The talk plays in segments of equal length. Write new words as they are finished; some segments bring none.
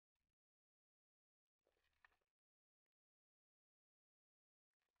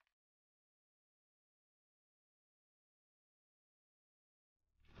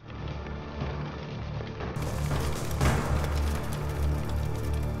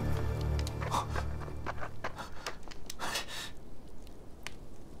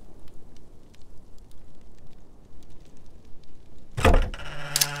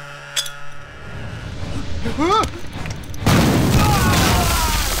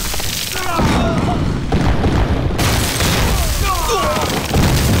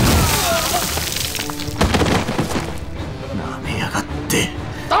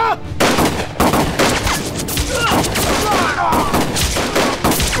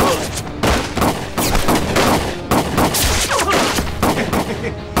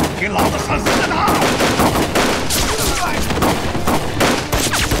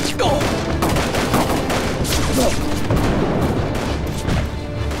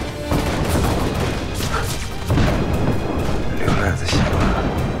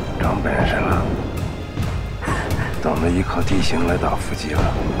地形来打伏击了。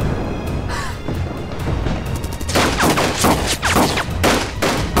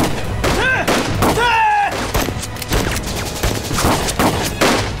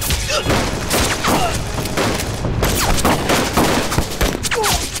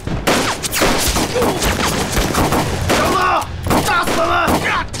小子，炸死他们！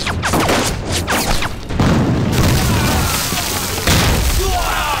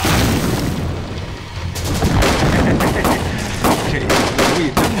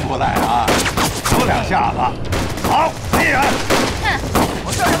 不赖啊，有两下子。好，来人！哼，我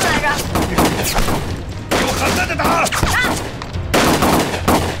说什么来着？给我狠狠的打！打！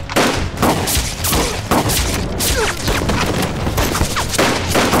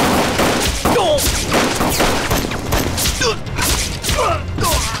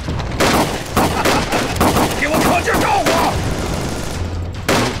给我可劲招呼！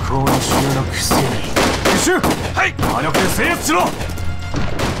向の襲のくせに。自首！はい。火力で制圧しろ！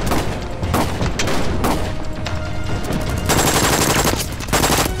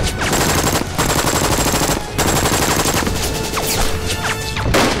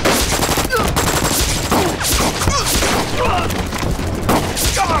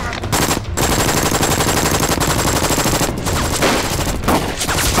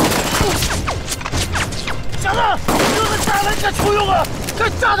 小子，这个炸弹该出用了，该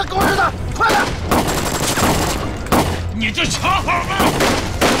炸得狗日的，快点！你这小猴子！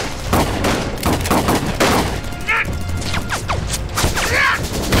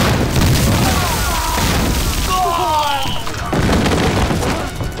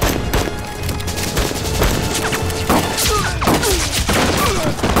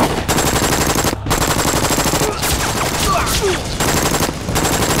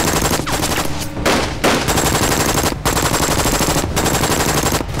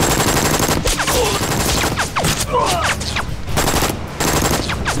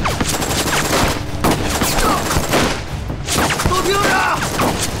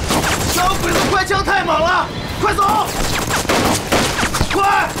枪太猛了，快走！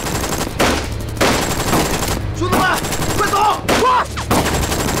快！兄弟们，快走！快！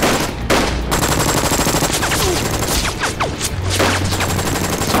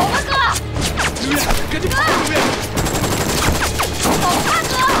走吧，哥！刘烨，赶紧跑！刘烨，走吧，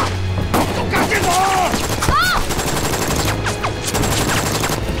哥！都赶紧走！走！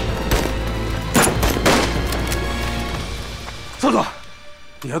曹总，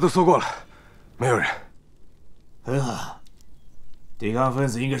底下都搜过了。 没有人，很好。抵抗分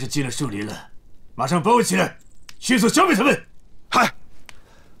子应该是进了树林了，马上包围起来，迅速消灭他们。嗨，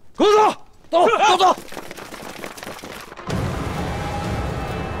跟我走，走，走。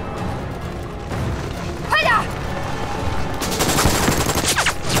快点！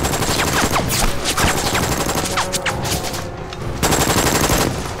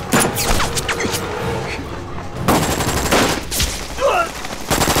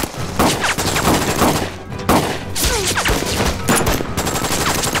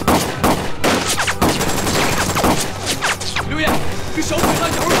给小鬼子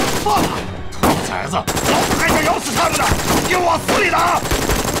咬人不放啊！兔崽子，老子还想咬死他们呢！给我往死里打！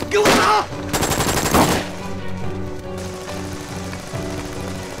给我打！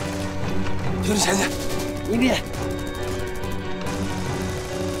听着前去，你别。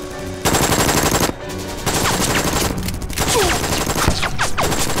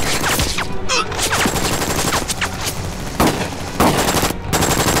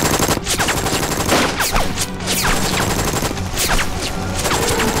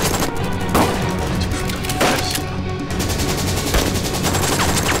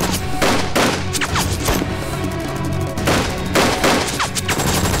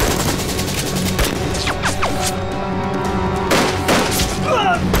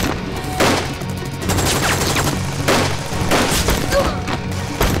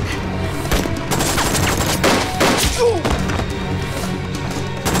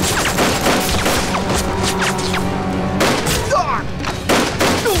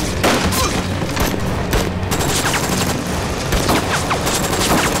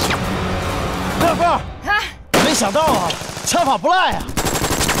没想到啊，枪法不赖啊！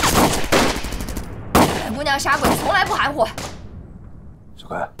本姑娘杀鬼从来不含糊。小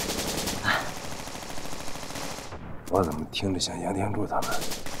关，我怎么听着像杨天柱他们？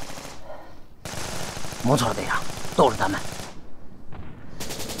没错，队长，都是他们。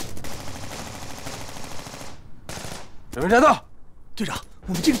准备战斗！队长，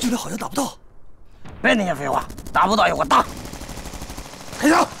我们这个距离好像打不到。别那些废话，打不到也给我打！开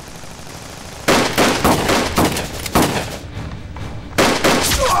枪！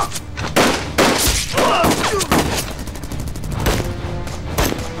 队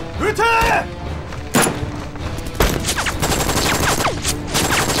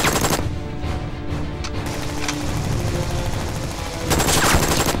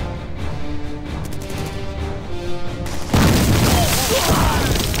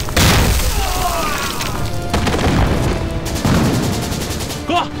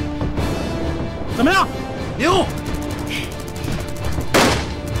怎么样？牛！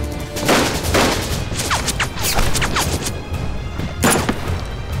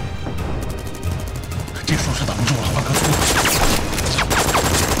这时候是挡不住了，万哥粗了。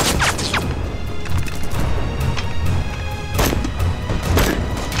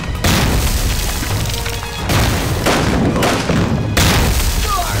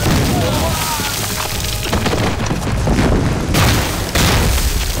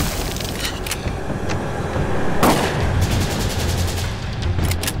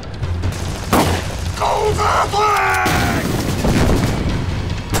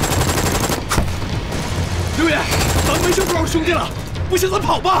 兄弟了，不行，咱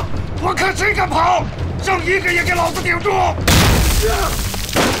跑吧！我看谁敢跑，剩一个也给老子顶住！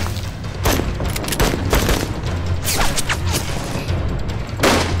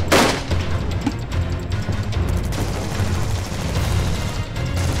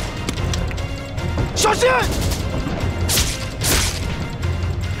小心！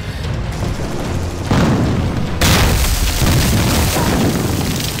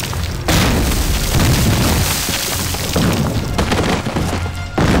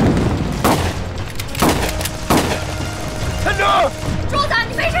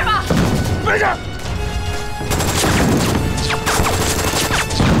没事。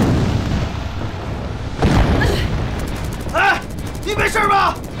哎，你没事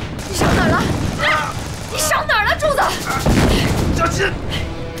吧？你伤哪儿了？你伤哪儿了，柱子？小心！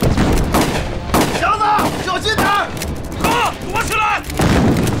强子，小心点儿！啊，躲起来！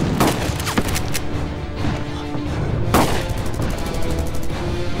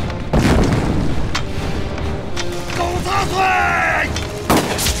狗杂碎！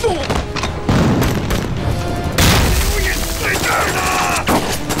在这儿呢！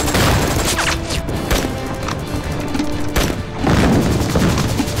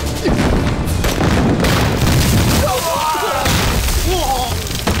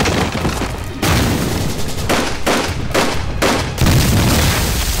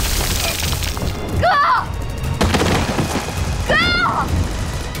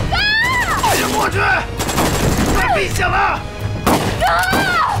别过去！太危险了！哥，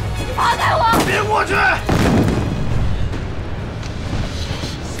你放开我！别过去！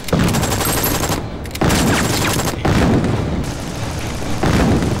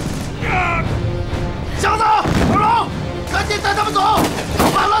 强子，二龙，赶紧带他们走，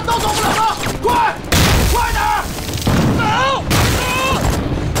晚了都走不了了！快，快点儿！走，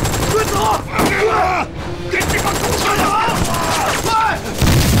快走！快！给这帮狗吃了！快，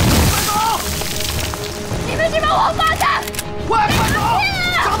快走！你们这帮王八蛋！快走！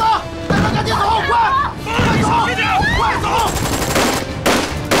强子，带他赶紧走！快，快走！快走！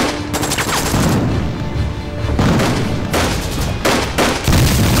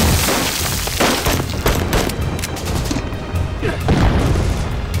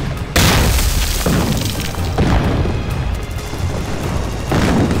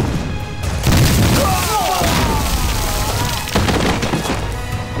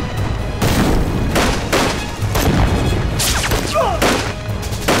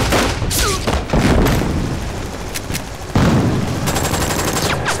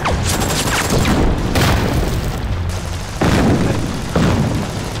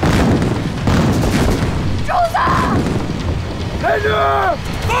 开始！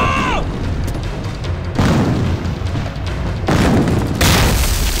放！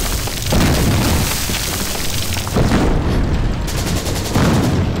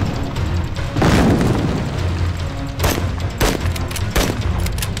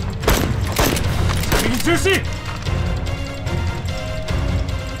全員中止！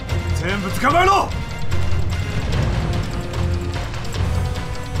全部捕まえろ！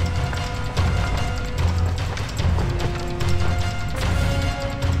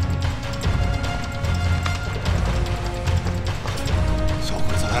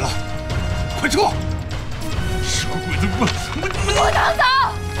 快撤！蛇鬼子们，不能走！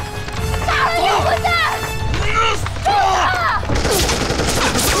杀了你混蛋！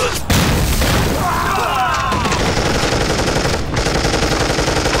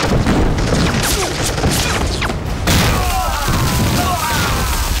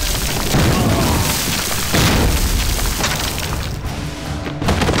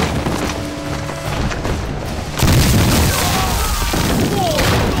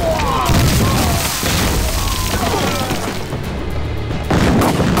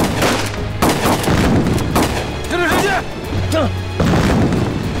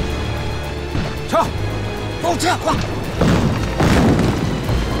走，撤，快！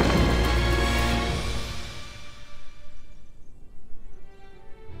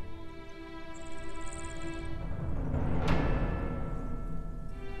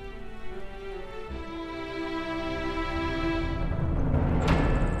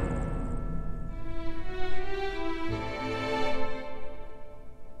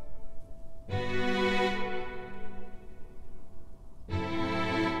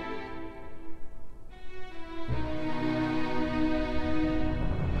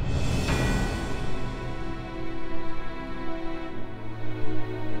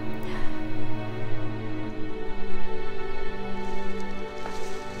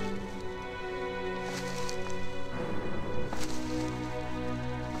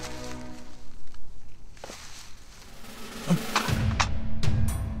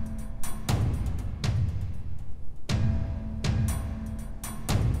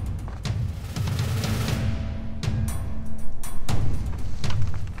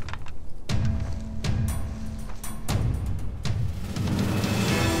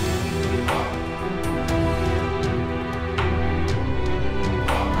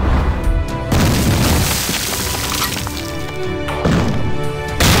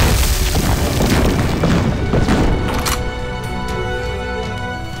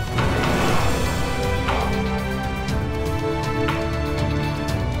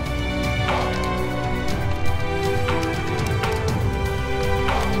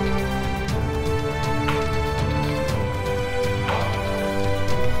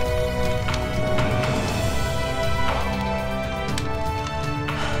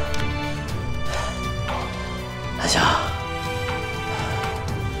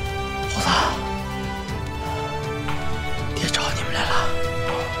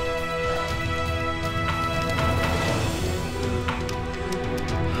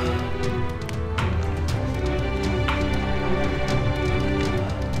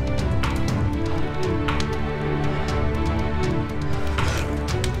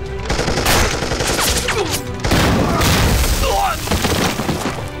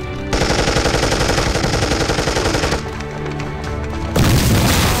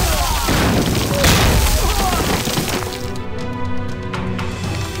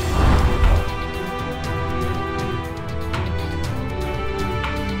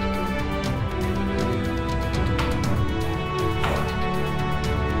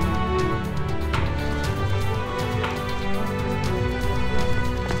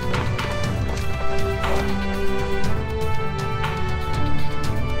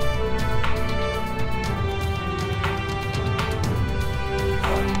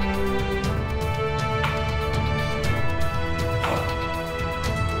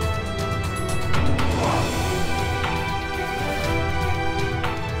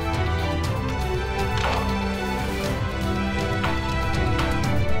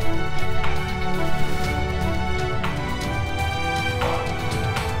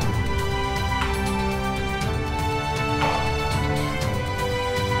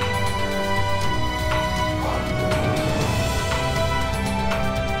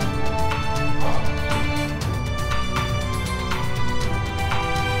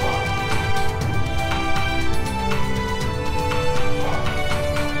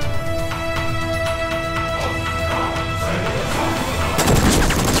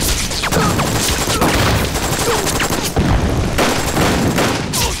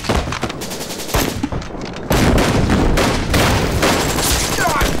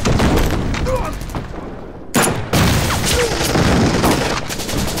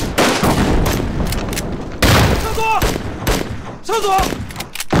左！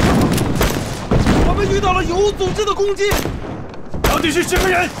我们遇到了有组织的攻击，到底是什么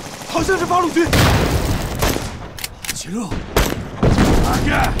人？好像是八路军。记录，哪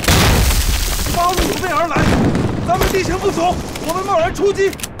个？八路有备而来，咱们地形不熟，我们贸然出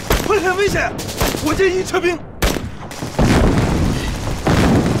击会很危险。我建议撤兵。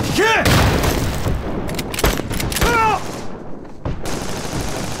去！撤啊！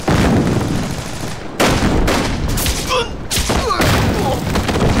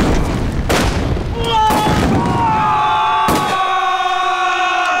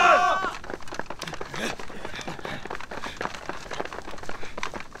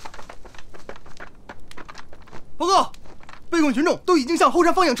 报告，被困群众都已经向后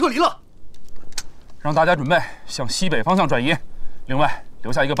山方向撤离了，让大家准备向西北方向转移。另外，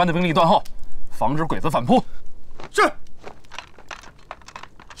留下一个班的兵力断后，防止鬼子反扑。是。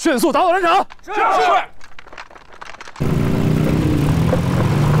迅速打倒人场。是。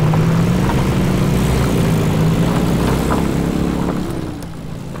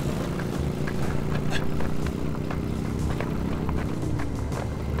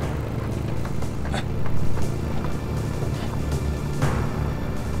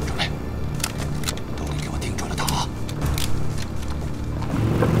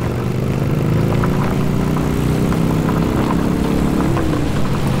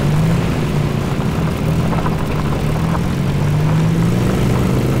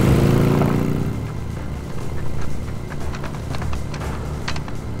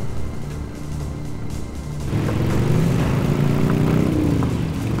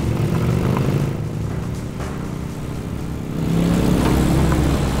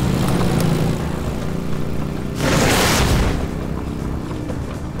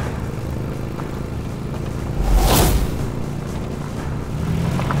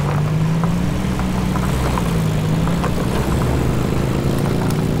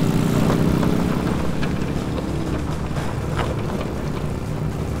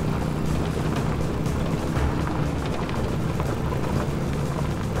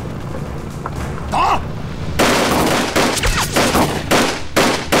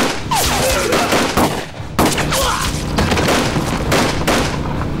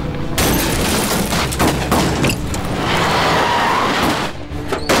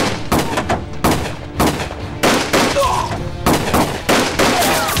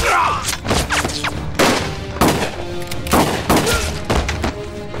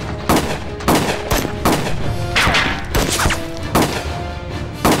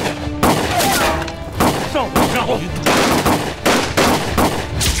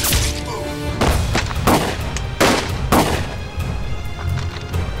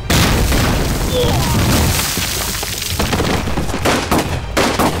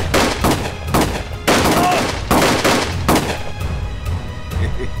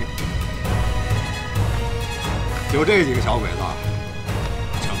就这几个小鬼子，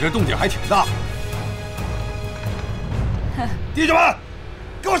整个动静还挺大。弟兄们，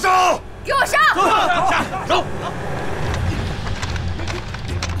给我上！给我上！走！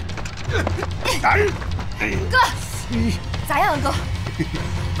哥，咋样啊，哥？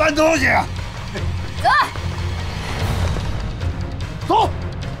搬东西。走。走！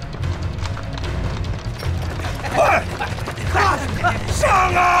快！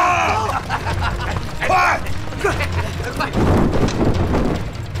上啊！快！快！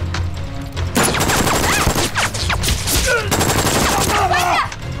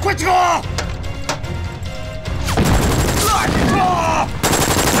快撤！撤！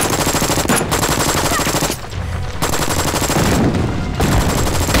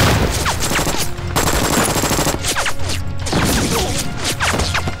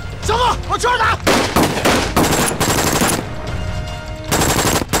小子，往圈打！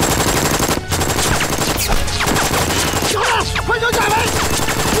小子，快救贾维！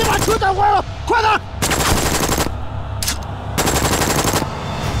别把车打坏了，快点！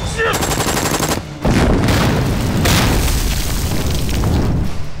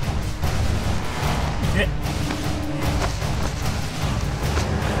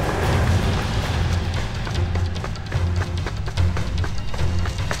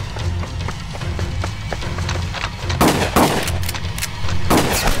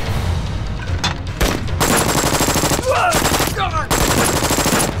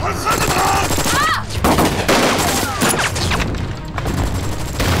 还在打！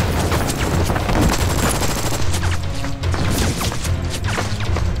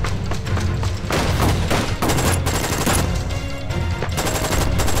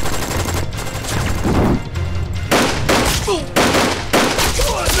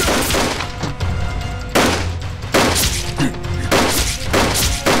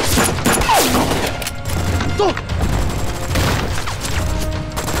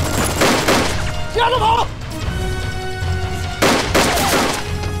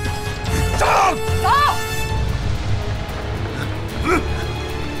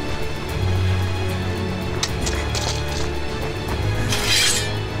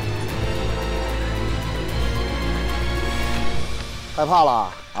害怕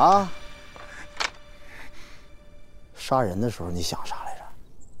了啊？杀人的时候你想啥来着？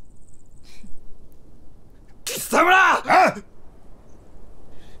怎么了？哎，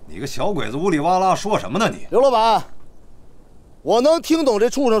你个小鬼子呜里哇啦说什么呢你？刘老板，我能听懂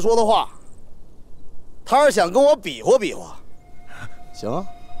这畜生说的话，他是想跟我比划比划。行啊，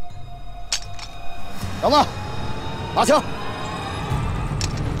杨子，拿枪。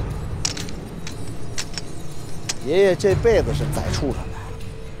爷爷这辈子是宰畜生的，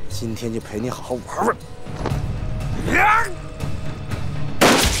今天就陪你好好玩玩。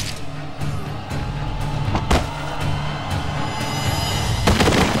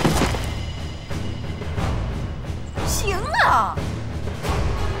行了，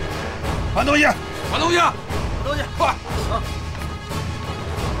搬东西，搬东西，搬东西，快！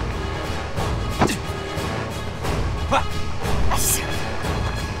快！哎呀，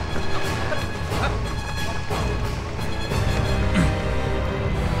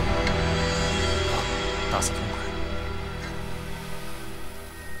大肆痛快，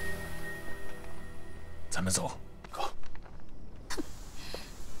咱们走。哥，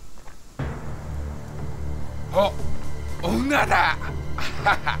哦，女だ。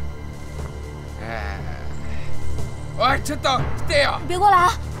哈哈。おい、ちょっと来てよ。别过来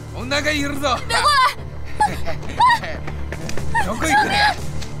啊！女がいるぞ。别过来！どこ行くね？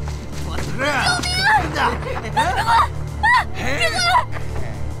救命啊！别过来！别过来！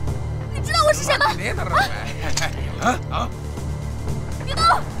你知道我是谁吗？啊！别动！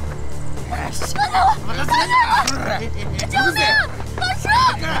放开我！放开我！救命！何叔！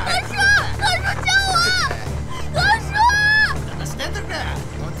何叔！何叔救我！何叔！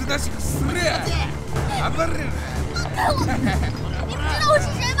おとなしくするや。暴れる。放开我！你不知道我是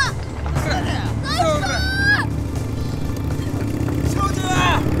谁吗？何叔！小姐，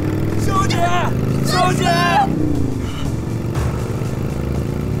小姐，小姐！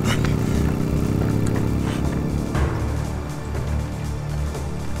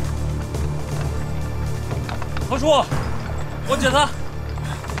何叔，我姐她。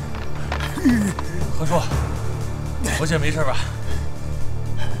何叔，我姐没事吧？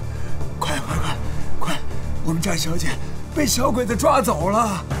快！我们家小姐被小鬼子抓走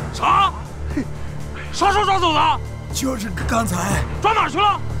了。啥？啥时候抓走的？就是刚才。抓哪儿去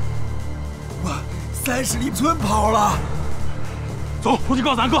了？往30里村跑了。走，回去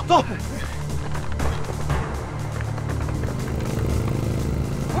告诉俺哥。走。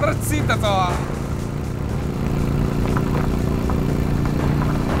ほら着いたぞ。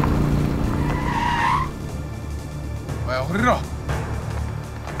おい、降りろ。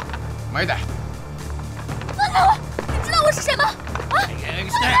前だ。放开我！你知道我是谁吗？啊！放开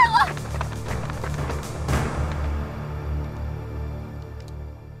我！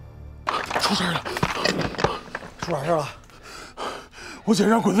出事了！出啥事了？我姐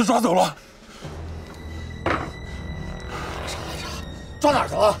让鬼子抓走了。抓哪儿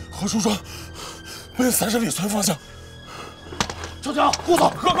去了？何叔说，奔30里村方向。小强，护送！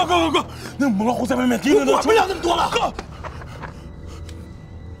哥，那母老虎在外面盯着呢。管不了那么多了。哥。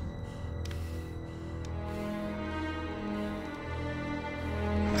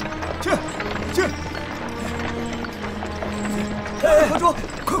去！哎，何叔，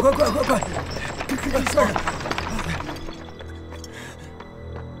快！看事儿。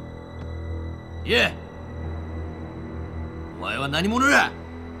爷，お前は何者だ？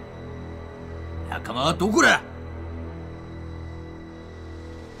仲間はどこだ？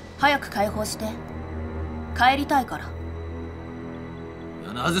早く解放して帰りたいから。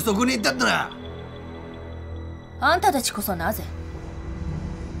なぜそこに行ったんだな？あんたたちこそなぜ？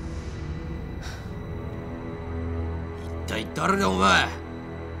一体誰だお前？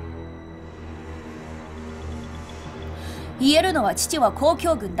言えるのは父は交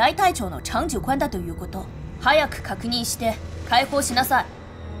響軍大隊長のチャン・ジュクワンだということ。早く確認して解放しなさい。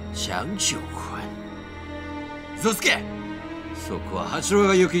チャン・ジュクワン。嘘つけ！そこは八郎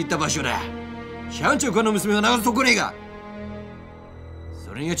がよく行った場所だ。チャン・ジュクワンの娘はなぜそこにいが？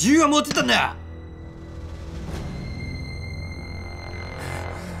それには自由は持ってたんだ。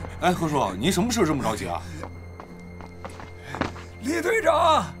哎，何叔，您什么事这么着急啊？李队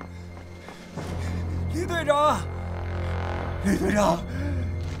长，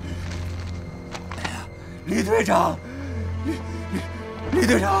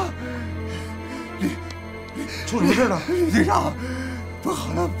出什么事了？李队长，不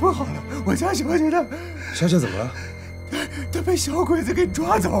好了！我家小姐呢？小姐怎么了？她被小鬼子给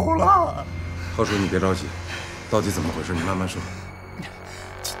抓走了。何叔，你别着急，到底怎么回事？你慢慢说。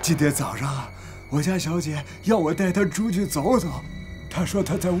今天早上，我家小姐要我带她出去走走，她说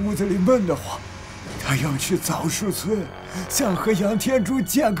她在屋子里闷得慌，他要去枣树村，想和杨天柱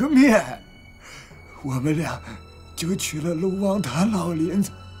见个面。我们俩就去了龙王潭老林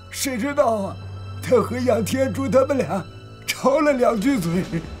子，谁知道啊，他和杨天柱他们俩吵了2句嘴，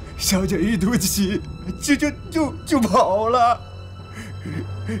小姐一赌气就跑了。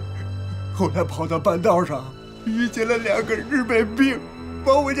后来跑到半道上，遇见了2个日本兵，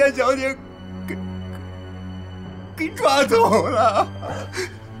把我家小姐给抓走了。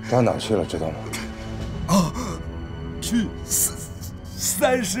到哪去了，知道吗？哦，去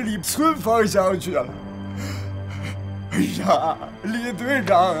30里村方向去了。哎呀，李队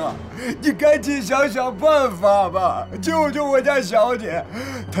长啊，你赶紧想想办法吧，救救我家小姐！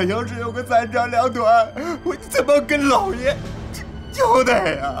她要是有个3长2短，我怎么跟老爷交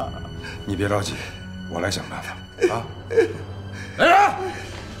代呀？你别着急，我来想办法啊！来人！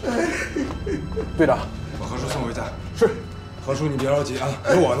队长，把何叔送回家。是，何叔你别着急啊，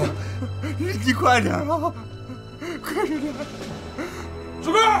有我呢。你快点啊，快点！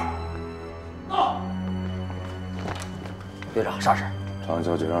朱哥，到。队长，啥事？常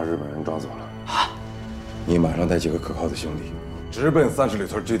小姐让日本人抓走了。啊！你马上带几个可靠的兄弟，直奔30里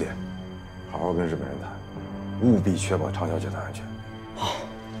村支点，好好跟日本人谈，务必确保常小姐的安全。好，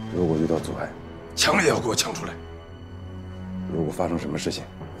如果遇到阻碍，抢也要给我抢出来。如果发生什么事情，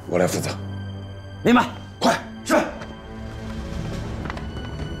我来负责。明白。快，是。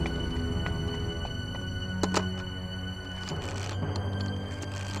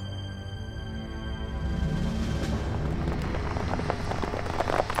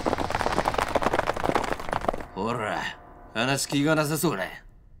ほら、話す気がなさそうね。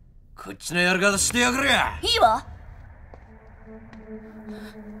こっちのやり方してやがれや。いいわ。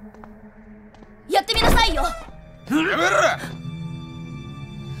やってみなさいよ。やめろ！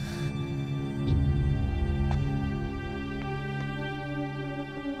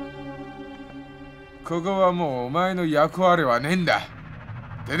ここはもうお前の役割はねえんだ。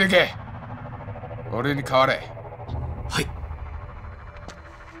出てけ。俺に代われ。はい。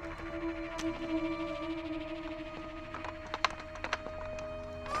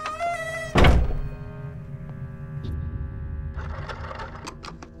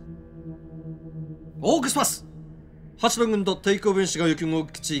オークスパス八路軍と抵抗分子が行き動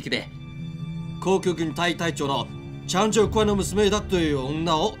く地域で皇居軍隊隊長のチャンジョクワの娘だという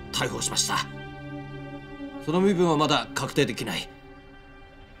女を逮捕しました。その身分はまだ確定できない。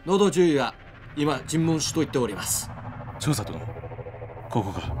農道獣医は今尋問しといております。調査殿、こ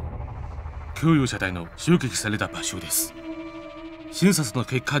こが共用車隊の襲撃された場所です。診察の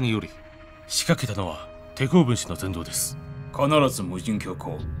結果により仕掛けたのは抵抗分子の残党です。必ず無人強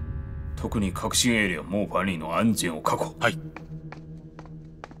行、特に核心エリアモーファリーの安全を確保。はい。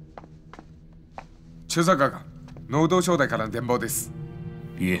中佐官、農道省代からの電報です。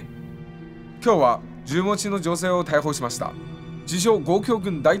いえ。今日は銃持ちの女性を逮捕しました。自称皇居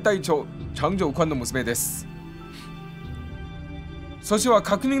軍大隊長チャンジョウクワンの娘です。そしては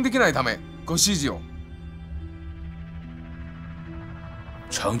確認できないためご指示を。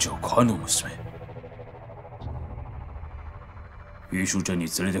チャンジョウクワンの娘。優秀ちゃんに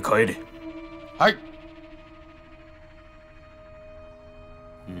連れて帰れ。はい。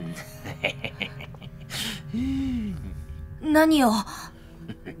何よ。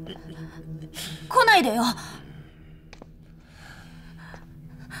来ないでよ。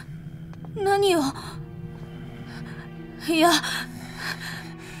何よ。いや、や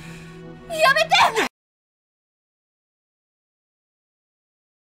めて。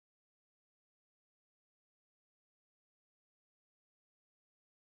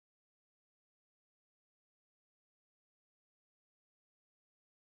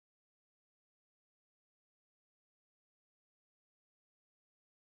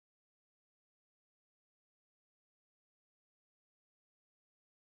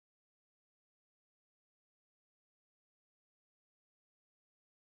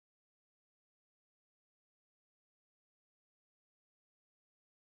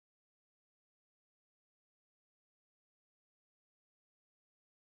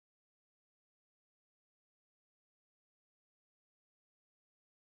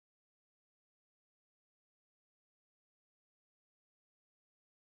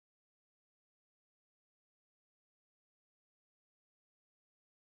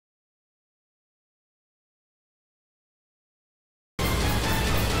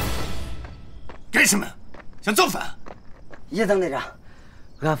干什么？想造反？叶曾队长，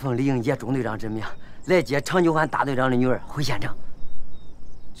俺奉李应杰中队长之命来接常九宽大队长的女儿回县城。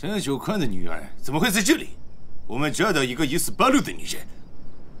常九宽的女儿怎么会在这里？我们抓到一个疑似八路的女人，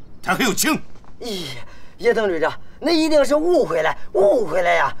她还有枪。叶曾队长，那一定是误会了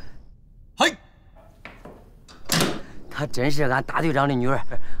呀！はい。她真是俺大队长的女儿，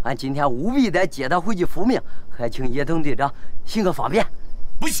俺今天务必得接她回去复命，还请叶董队长行个方便。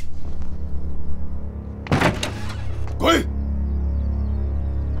不行，滚！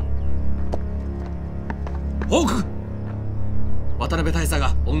報告。渡辺大佐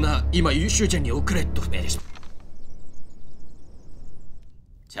が女今優秀ちゃんに送れと命令した。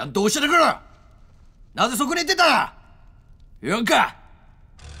ちゃんと教えてくれ。なぜそこに行ってた？言わんか？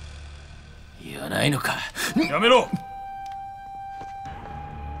言わないのか？やめろ！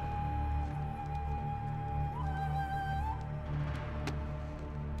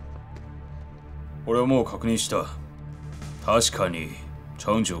俺はもう確認した。確かに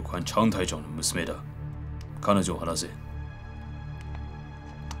張上官張隊長の娘だ。彼女を話せ。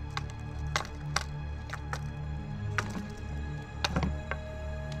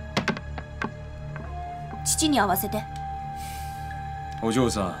父に会わせて。お嬢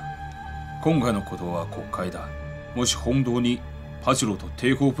さん、今回のことは国会だ。もし本当に八郎と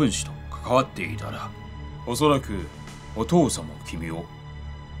抵抗分子と関わっていたら、おそらくお父さんも君を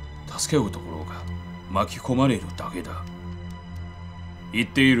助けるところが巻き込まれるだけだ。言っ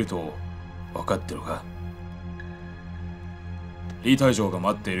ていると分かってるか？李隊長が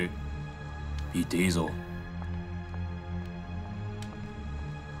待っている。言っていいぞ。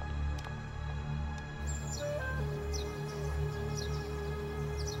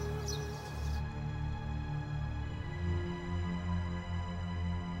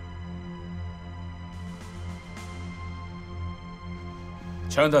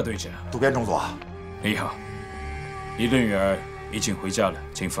强大队长，渡边中佐，你好，你的女儿已经回家了，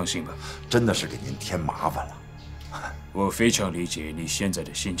请放心吧。真的是给您添麻烦了。我非常理解你现在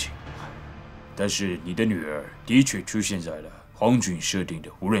的心情，但是你的女儿的确出现在了皇军设定的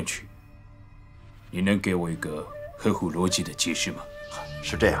无人区，你能给我一个合乎逻辑的解释吗？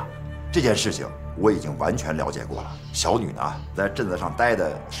是这样，这件事情我已经完全了解过了。小女呢，在镇子上待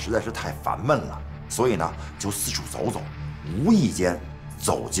的实在是太烦闷了，所以呢，就四处走走，无意间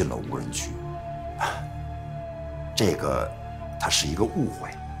走进了无人区。这个，它是一个误会。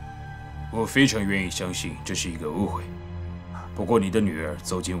我非常愿意相信这是一个误会。不过你的女儿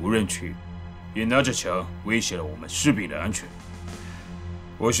走进无人区，也拿着枪威胁了我们士兵的安全。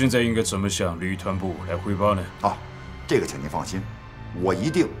我现在应该怎么向旅团部来汇报呢？啊，这个请您放心，我一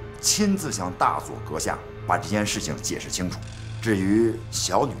定亲自向大佐阁下把这件事情解释清楚。至于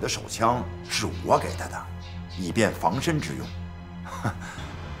小女的手枪是我给她的，以便防身之用。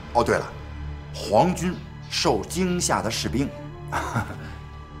哦，对了，皇军受惊吓的士兵，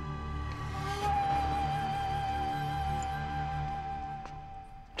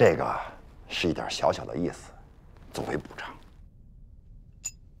这个是一点小小的意思，作为补偿。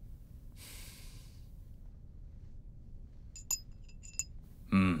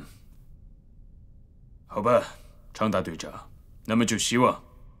好吧，常大队长，那么就希望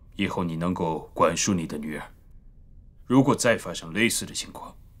以后你能够管束你的女儿。如果再发生类似的情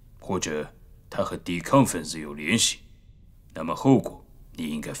况，或者她和抵抗分子有联系，那么后果你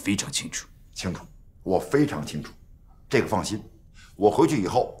应该非常清楚。清楚，我非常清楚。这个放心，我回去以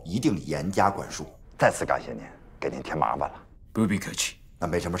后一定严加管束。再次感谢您，给您添麻烦了。不必客气。那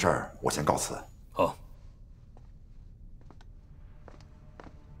没什么事儿，我先告辞。好。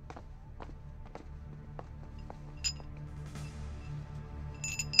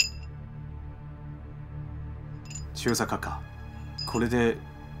中佐閣下、これで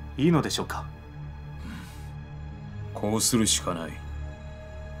いいのでしょうか？こうするしかない。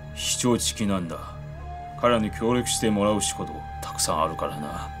非常識なんだ。彼らに協力してもらう仕事たくさんあるから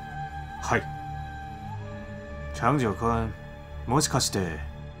な。はい。張上官、もしかして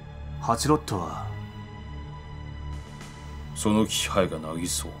八郎とは？その気配がなぎ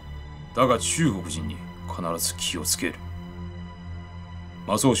そう。だが中国人に必ず気をつける。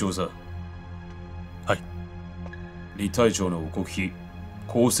松尾少佐。はい。李隊長の動き、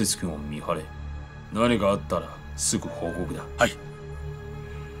公設君を見張れ。何があったらすぐ報告だ。はい。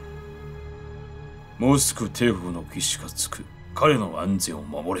もうすぐ帝国の義士がつく。彼の安全を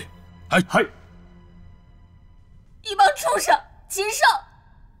守れ。はい。はい。一帮畜生、禽兽、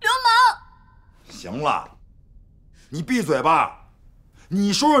流氓！行了，你闭嘴吧！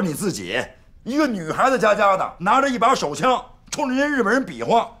你说说你自己，一个女孩子家的，拿着一把手枪，冲着人家日本人比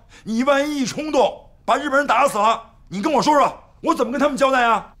划，你万一一冲动，把日本人打死了，你跟我说说，我怎么跟他们交代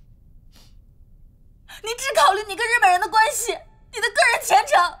啊？你只考虑你跟日本人的关系，你的个人前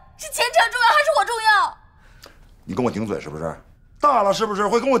程是前程重要还是我重要？你跟我顶嘴是不是？大了是不是？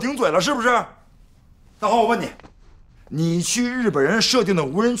会跟我顶嘴了是不是？那好，我问你，你去日本人设定的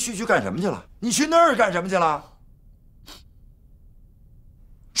无人区去干什么去了？你去那儿干什么去了？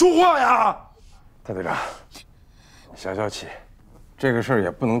说话呀！大队长，小小气，这个事儿也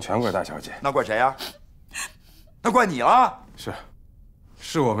不能全怪大小姐。那怪谁呀？那怪你了。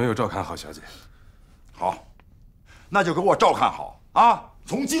是我没有照看好小姐。好，那就给我照看好啊！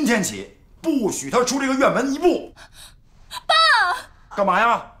从今天起，不许她出这个院门一步。爸，干嘛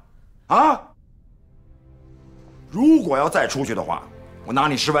呀？啊！如果要再出去的话，我拿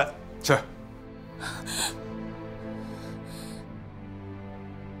你试问。是。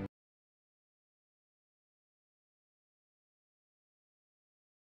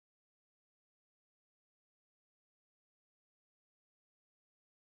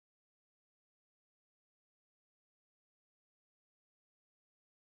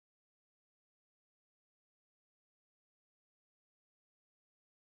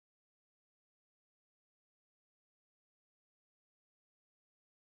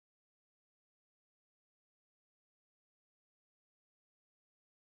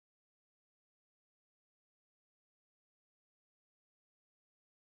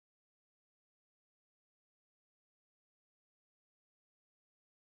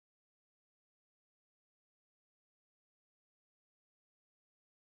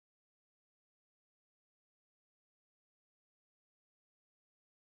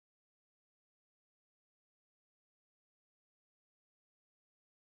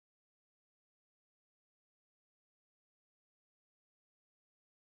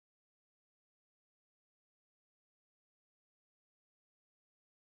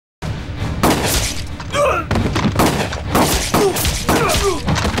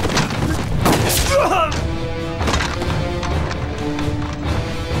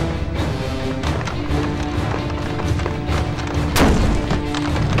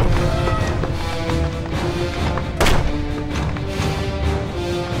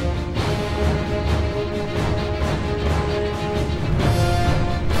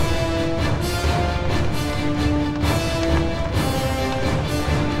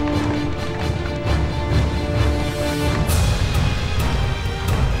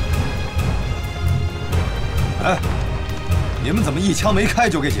哎，你们怎么一枪没开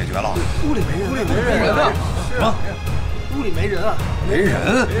就给解决了？屋里没人，屋里没人啊！什么？屋里没人啊？没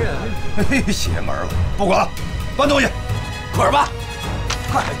人？没人！嘿，邪门了！不管了，搬东西，快点搬！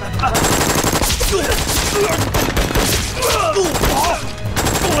快！好，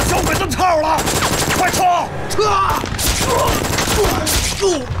中了小鬼子套了！快撤！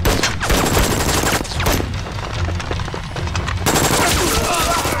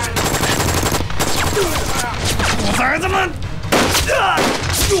兔崽子们！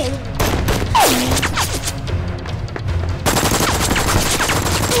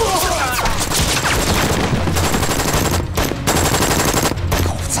狗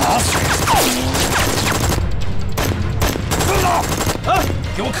杂碎！孙子，啊，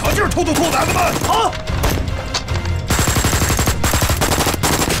给我可劲儿突兔崽子们！好。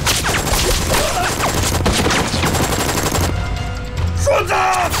顺子，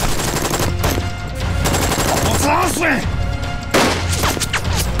狗杂碎！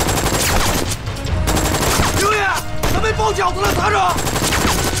刘爷，咱被包饺子了，咋整？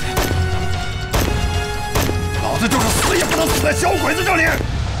老子就是死也不能死在小鬼子这里！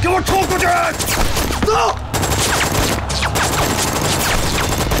给我冲出去！走！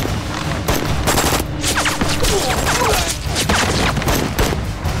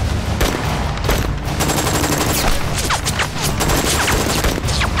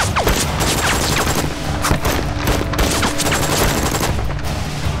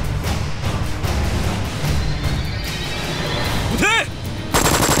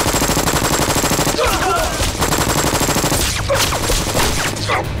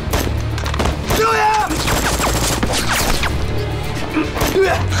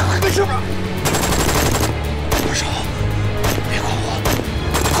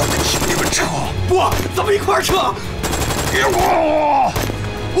咱们一块儿撤！别管我，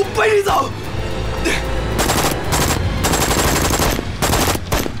我背你走。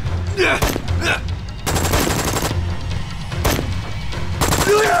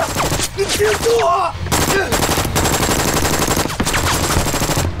刘爷，你停住我！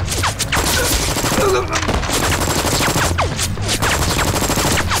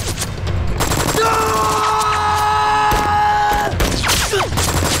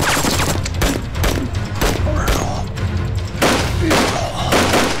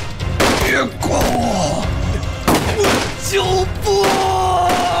别管我！我就不！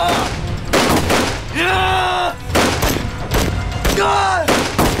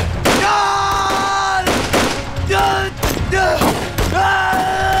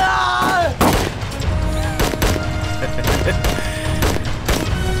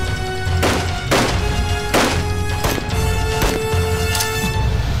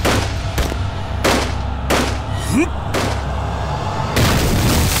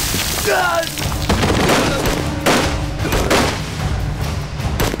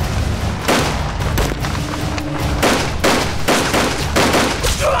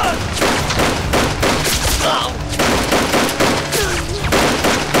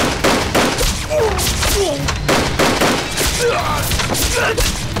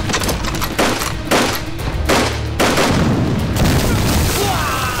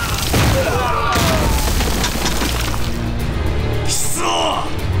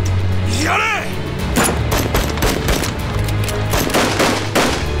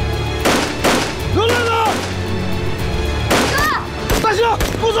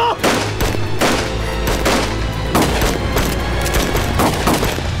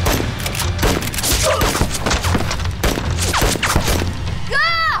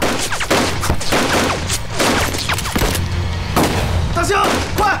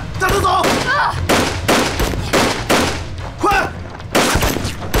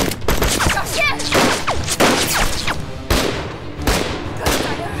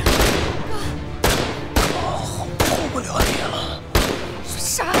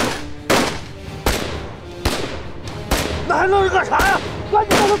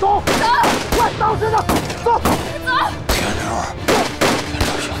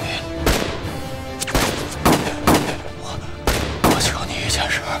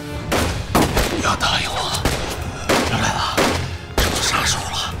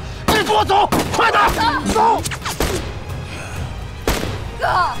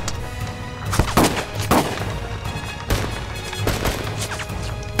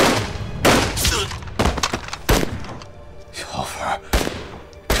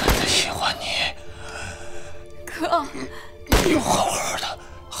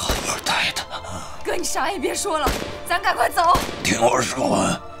别说了，咱赶快走。听我说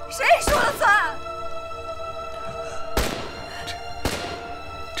完。谁说了算？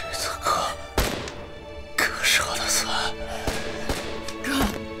这次哥说了算。哥，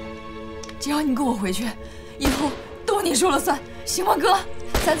只要你跟我回去，以后都你说了算，行吗？哥，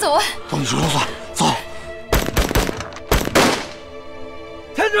咱走啊。都你说了算，走。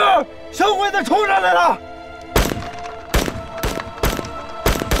天志，小鬼子冲上来了！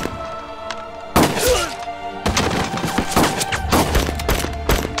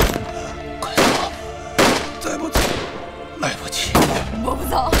我不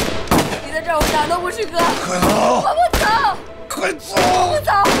走，你在这儿我哪儿都不去，哥。快走！我不走！快走！我不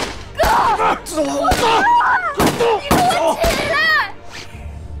走，哥！走！你给我起来！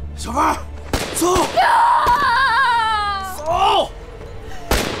小范，走！走！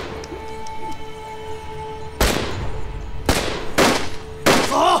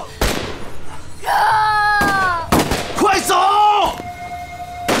走！哥！快走！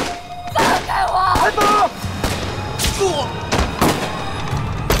放开我！快走！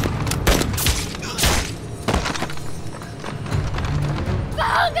放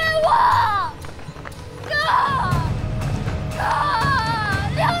开我！哥！哥！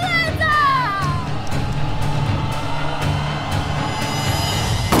刘奶奶！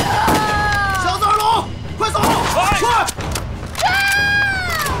小子二龙，快走！快！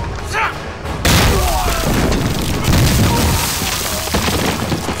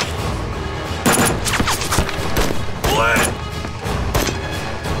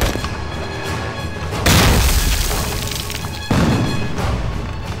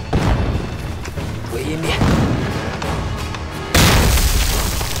回阴面。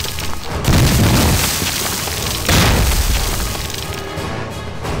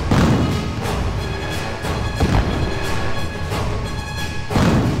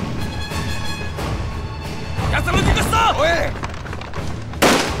呀，怎么你个骚！喂！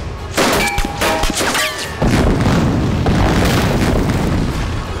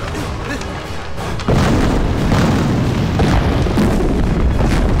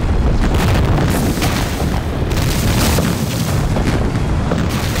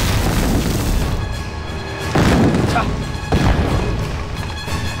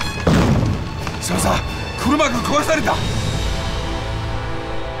少佐、車が壊された。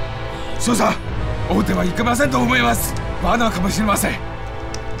少佐、大手はいけませんと思います。罠かもしれません。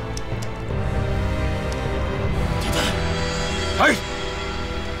はい、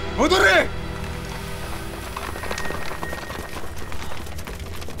戻れ。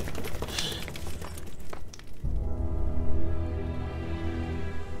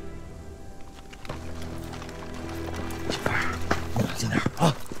冷静点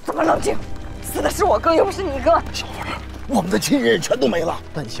啊！怎么冷静？死的是我哥，又不是你哥。小范，我们的亲人全都没了。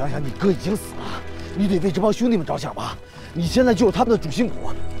但你想想，你哥已经死了，你得为这帮兄弟们着想吧。你现在就是他们的主心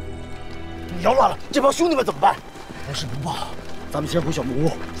骨，你要乱了，这帮兄弟们怎么办？还是不报，咱们先回小木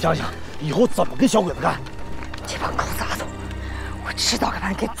屋，想想以后怎么跟小鬼子干。这帮狗杂种，我迟早该把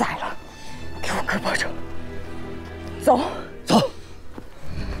你给宰了！给我割包成。走，走，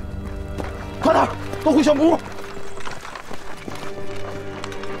快点，都回小木屋。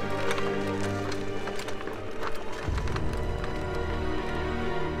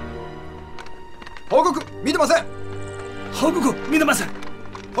報告見てません。報告見てません。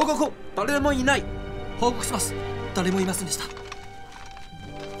報告誰もいない。報告します。誰もいませんでした。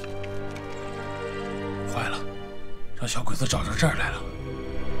坏了，让小鬼子找到这儿来了。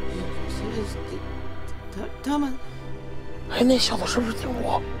他们，哎，那小子是不是听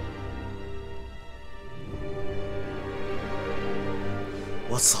我？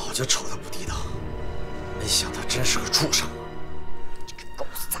我早就瞅他不地道，没想到真是个畜生。这个狗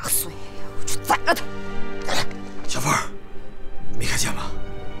杂碎，我去宰了他！小凤，没看见吗？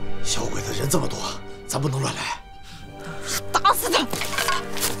小鬼子人这么多，咱不能乱来。打死他！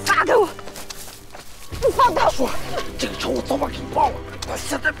打给我！不放他！说，这个仇我早晚给你报了。我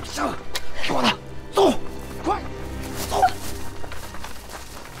现在不行，给我的，走，快，走！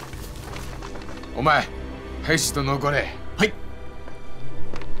お前、兵士と残れ。はい。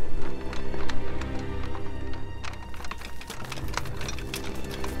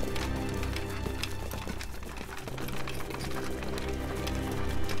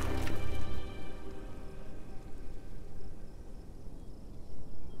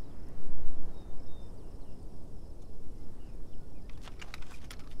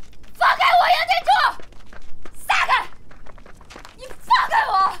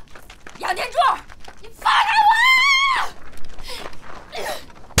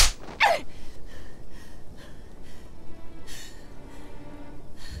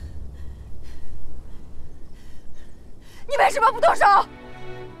为什么不动手？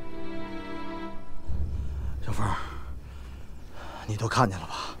小凤，你都看见了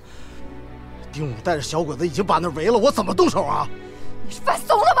吧？丁武带着小鬼子已经把那儿围了，我怎么动手啊？你是犯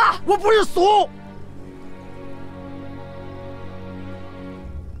怂了吧？我不是怂。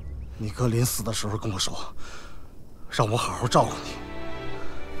你哥临死的时候跟我说，让我好好照顾你。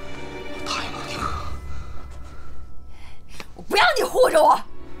我答应了你哥。我不要你护着我，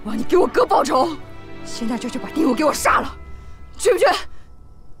我让你给我哥报仇。现在就去把丁武给我杀了，去不去？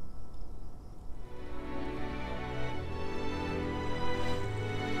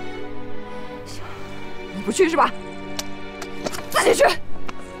行，你不去是吧？自己去。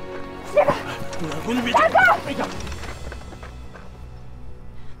让开！让开！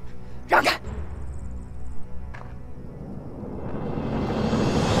让开！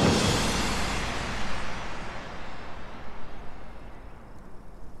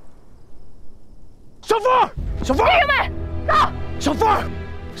小凤，小凤，弟兄们，走！小凤，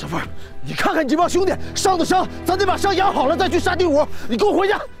小凤，你看看你这帮兄弟伤的伤，咱得把伤养好了再去杀丁武。你给我回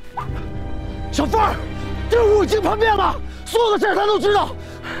去。小凤，丁武已经叛变了，所有的事他都知道，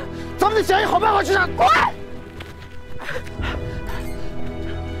咱们得想一好办法去杀。滚！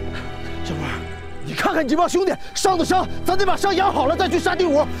小凤，你看看你这帮兄弟伤的伤，咱得把伤养好了再去杀丁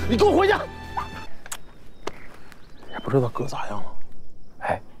武。你给我回去。也不知道哥咋样了。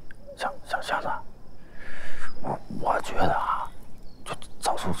哎，祥子。我觉得啊，就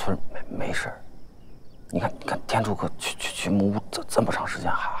枣树村没事。你看天柱哥去木屋这么长时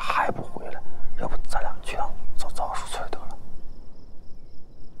间还不回来，要不咱俩去趟枣树村得了。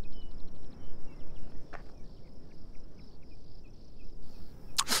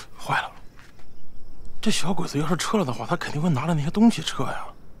坏了，这小鬼子要是撤了的话，他肯定会拿着那些东西撤呀。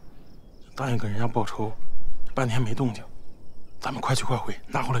答应跟人家报仇，半天没动静，咱们快去快回，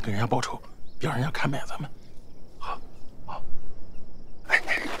拿回来给人家报仇，别让人家看扁咱们。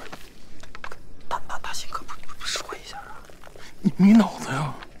大兴哥不说一下啊？你没脑子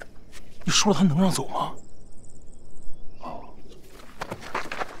呀！你说了他能让走吗？哦。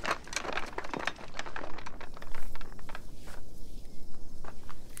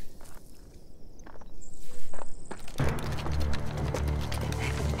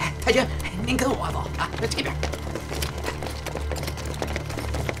太君，您跟我走啊，这边。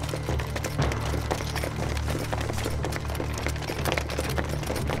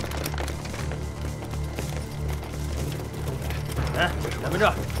两边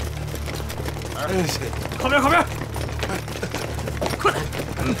这，靠边，快点！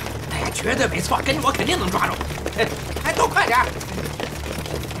哎，绝对没错，跟着我肯定能抓住。哎，都快点！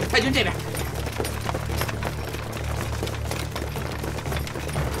太君这边。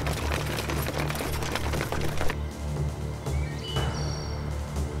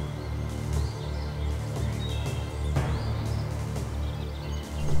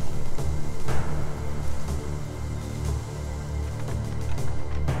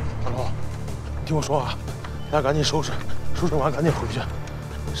听我说啊，咱赶紧收拾，收拾完赶紧回去。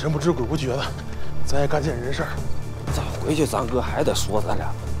神不知鬼不觉的，咱也干件人事儿。咱回去，咱哥还得说咱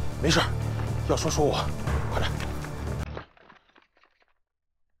俩。没事，要说我，快点。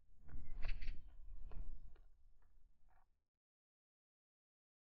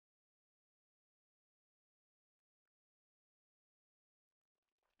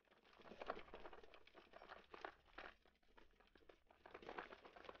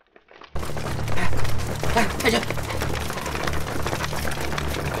哎，太君，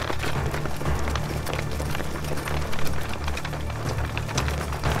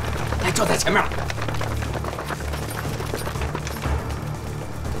哎，就在前面了。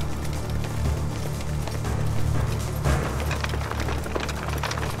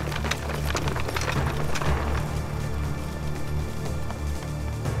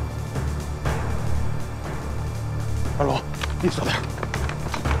二龙，你小点。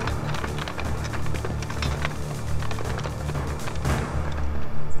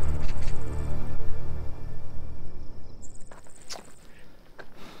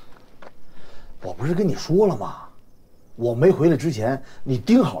我不是跟你说了吗？我没回来之前，你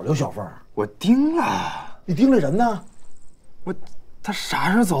盯好刘小凤。我盯了。你盯着人呢？他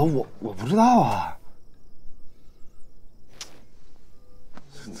啥时候走？我不知道啊。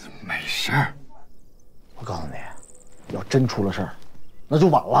没事儿。我告诉你，要真出了事儿，那就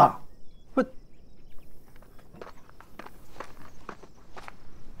晚了。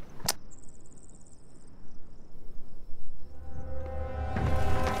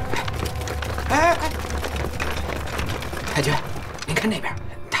太君，您看那边，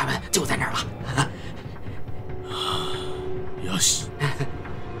他们就在那儿了。よし。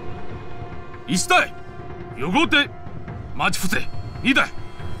1台、横手、待ち伏せ。2台、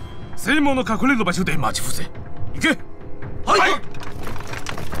正門の隠れる場所で待ち伏せ。行け。はい。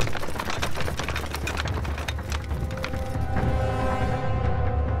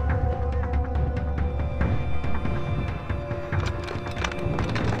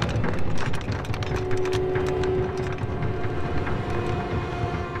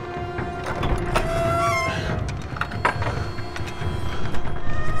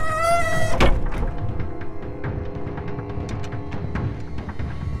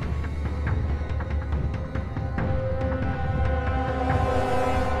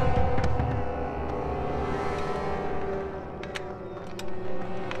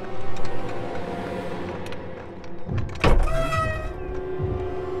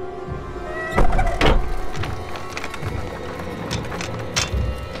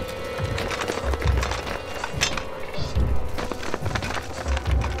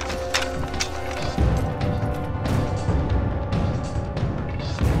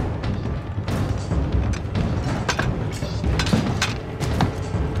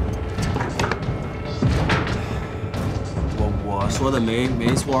说的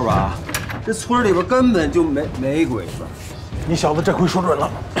没错吧？这村里边根本就没鬼子。你小子这回说准了。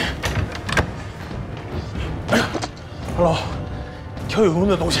二龙，挑有用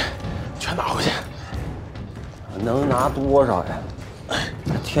的东西全拿回去。能拿多少呀？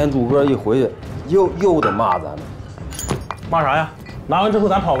天柱哥一回去又得骂咱们。骂啥呀？拿完之后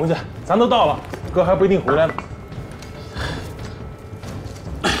咱跑回去，咱都到了，哥还不一定回来呢。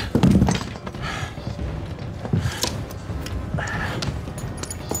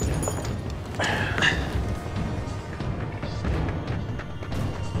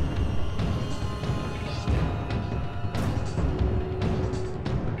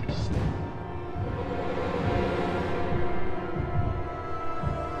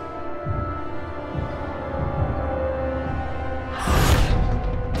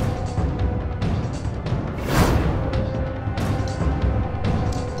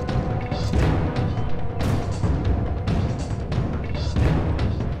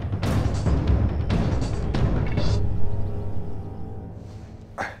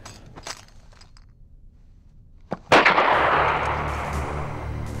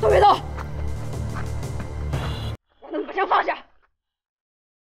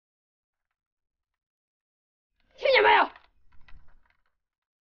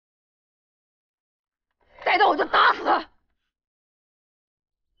再动我就打死他！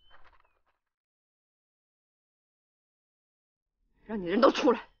让你的人都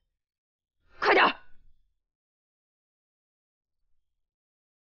出来，快点！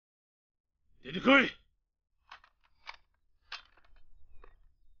出てこい！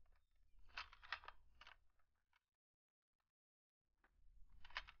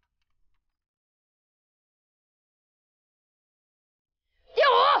电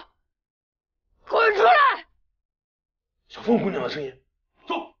武，滚出来！小凤姑娘的声音。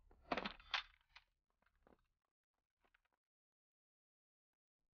走。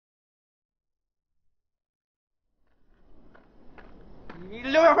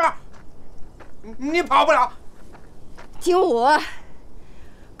刘小凤，你跑不了。听我，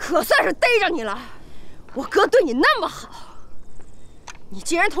可算是逮着你了。我哥对你那么好，你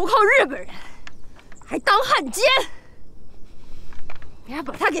竟然投靠日本人，还当汉奸，别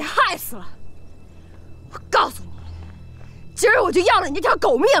把他给害死了！我告诉你，今儿我就要了你这条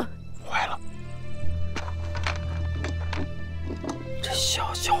狗命！坏了，这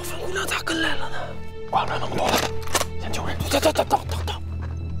小凤姑娘咋跟来了呢？管不了那么多了，先救人。等，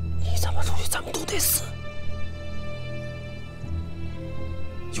你怎么出去，咱们都得死。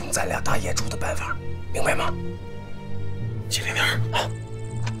用咱俩打野猪的办法，明白吗？机灵点啊！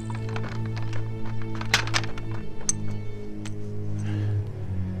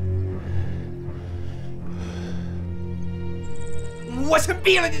我先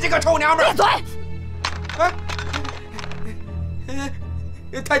毙了你这个臭娘们！闭嘴！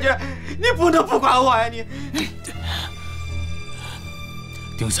太君，你不能不管我呀！你，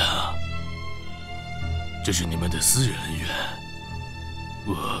丁三啊，这是你们的私人恩怨，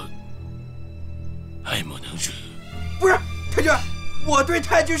我爱莫能助。不是太君，我对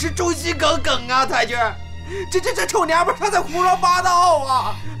太君是忠心耿耿啊！太君，这臭娘们她在胡说八道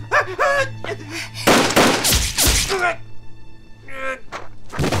啊！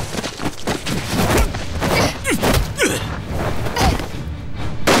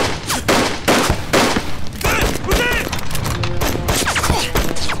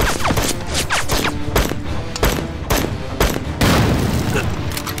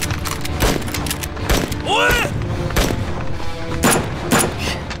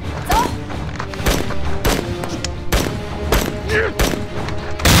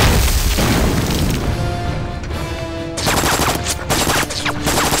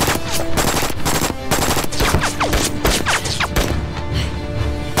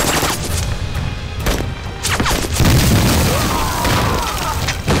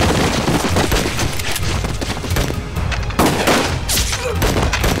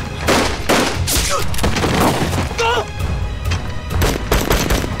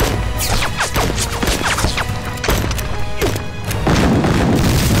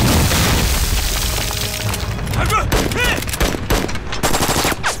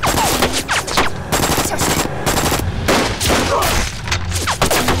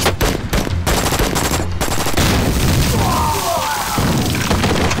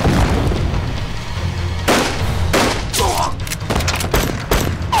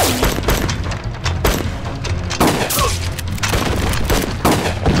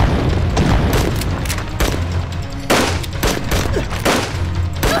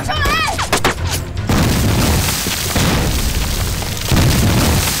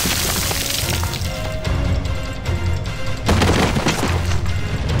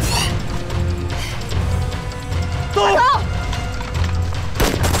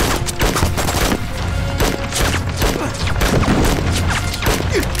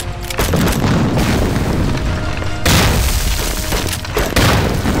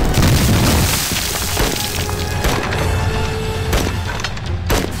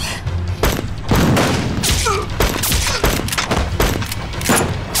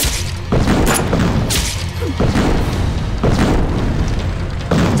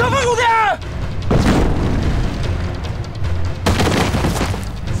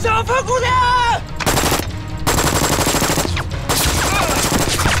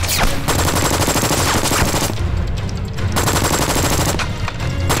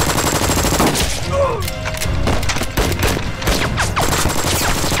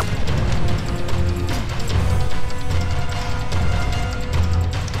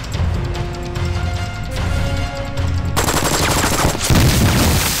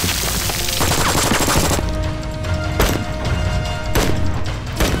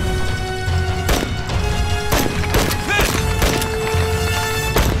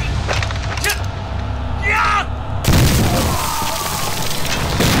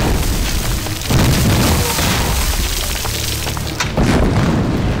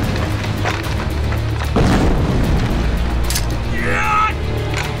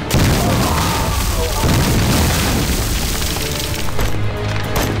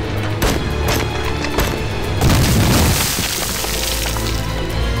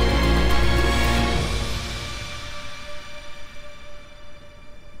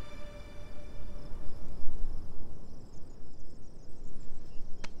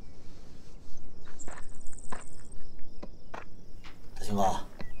大兴哥，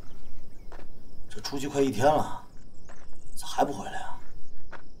这出去快1天了，咋还不回来啊？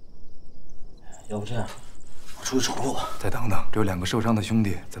要不这样，我出去瞅瞅吧。再等等，这有2个受伤的兄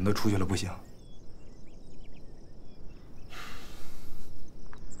弟，咱都出去了不行。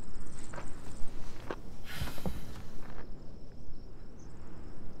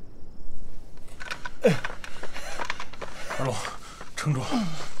二龙，撑住，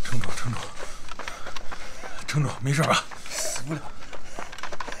撑住，撑住，撑住，没事吧？死不了。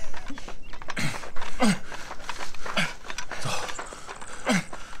走。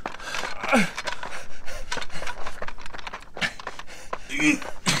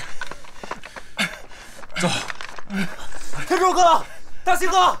走。天柱哥，大兴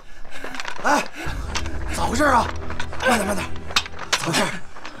哥，哎，咋回事啊？慢点，慢点，咋回事？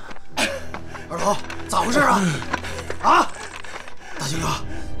二龙，咋回事啊？啊！大兴哥，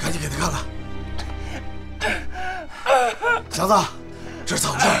赶紧给他看看。祥子，这是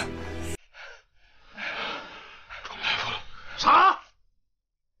咋回事？中埋伏了。啥？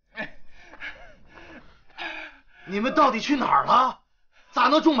你们到底去哪儿了？咋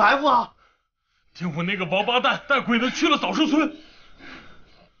能中埋伏啊？听说那个王八蛋带鬼子去了枣树村。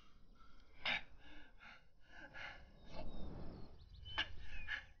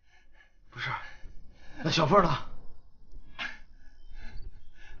不是，那小凤呢？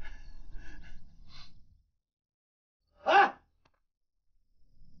哎，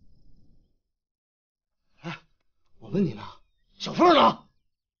哎，我问你呢，小凤呢？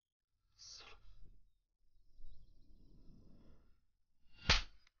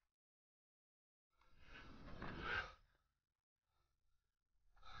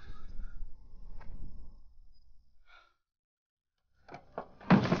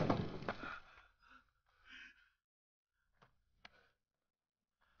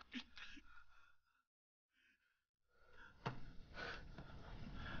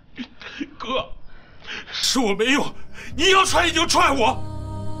哥，是我没用，你要踹你就踹我，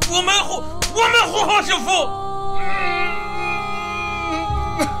我们护好师傅。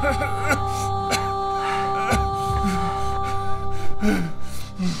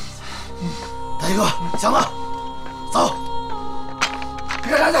大一哥，祥子，走，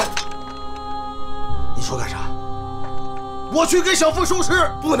别拦着！你说干啥？我去给小凤收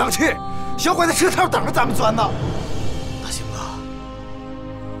尸，不能去，小鬼在车头等着咱们钻呢。大兴哥，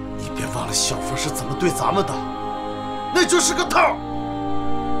你别忘了小凤是怎么对咱们的，那就是个套，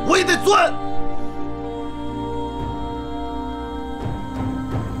我也得钻。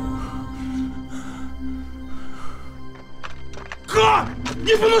哥，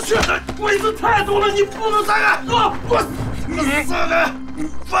你不能去，鬼子太多了，你不能再干。哥，我放开，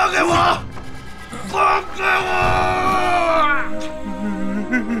放开我，放开我，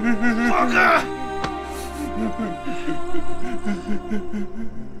放开！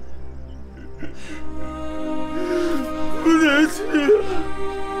不能去，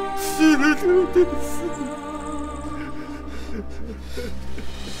去了就得死。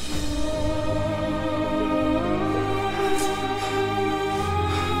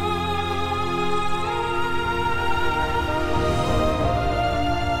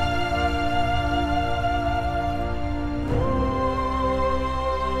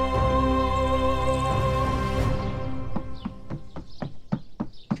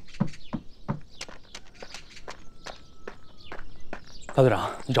大队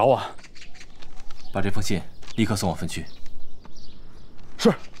长，你找我？把这封信立刻送往分区。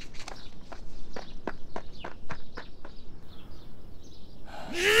是。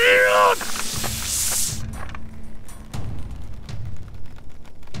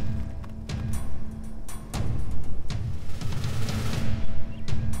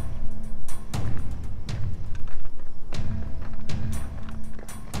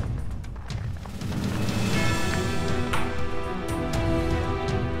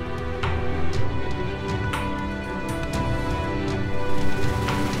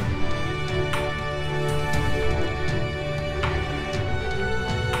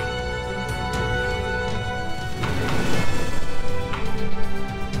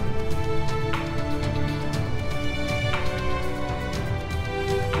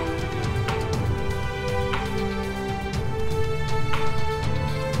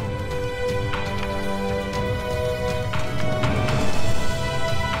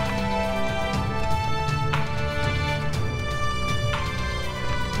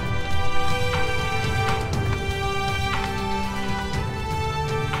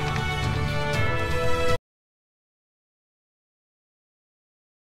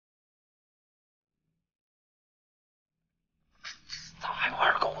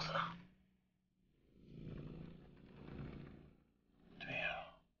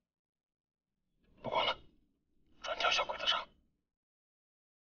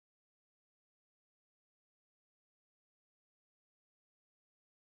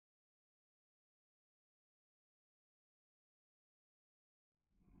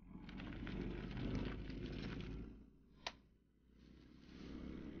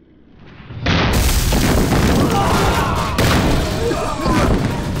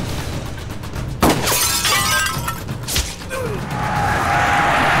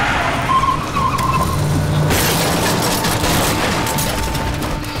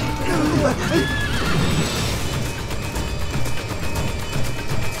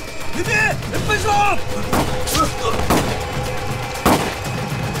林地，分手！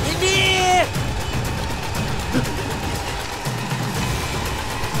林地。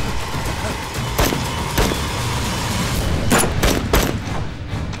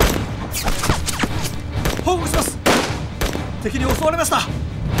 報告します。敵に襲われました。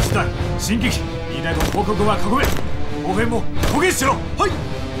一台進撃、二台と航空軍は囲め。後編も攻撃しろ。はい。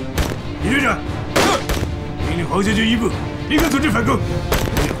李队长，命令皇协军一部立刻组织反攻，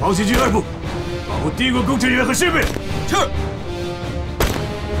命令皇协军二部保护帝国工程员和设备。是。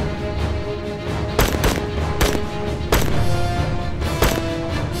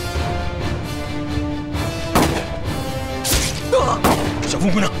小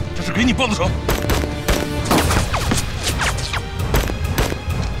凤姑娘，这是给你报的仇。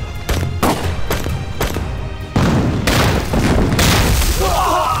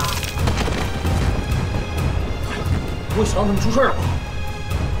 不会想让他们出事了吧？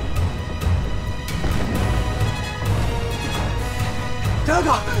张大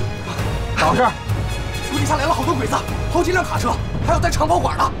哥，咋回事？树底下来了好多鬼子，好几辆卡车，还有带长炮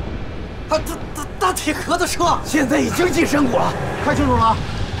管的，大铁壳子车，现在已经进山谷了，看清楚了啊！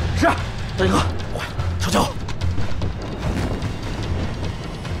是，大哥，快上桥！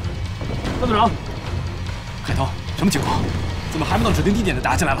班队长，海涛，什么情况？怎么还没到指定地点就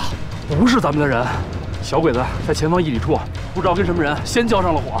打起来了？不是咱们的人。 小鬼子在前方1里处，不知道跟什么人先交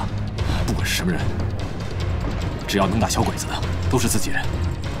上了火。不管是什么人，只要能打小鬼子的，都是自己人。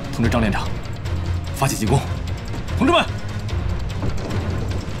通知张连长，发起进攻。同志们，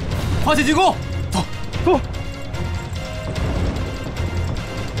发起进攻！走，走。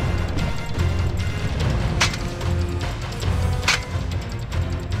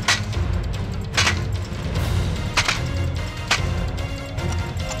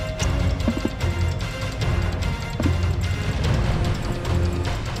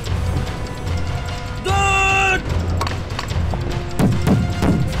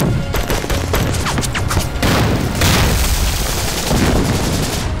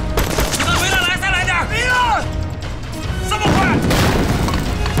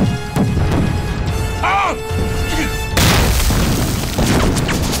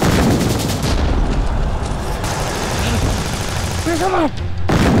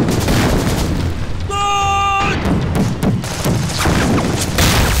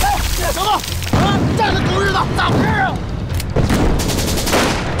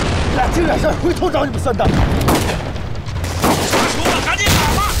回头找你们算账！杀熟了，赶紧打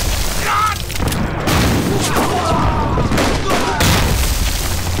吧！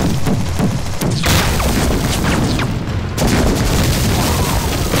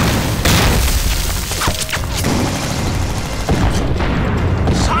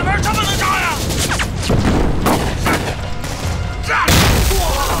啥门这么能炸呀？炸！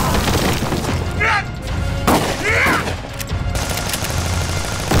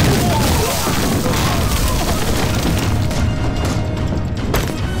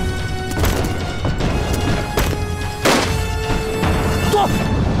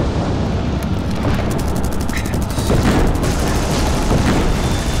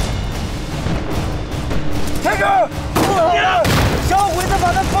天使，小鬼子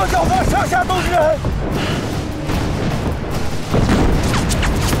把他放小房，上下都是人。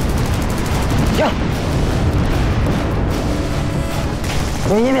停！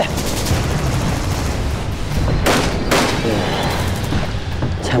没音乐。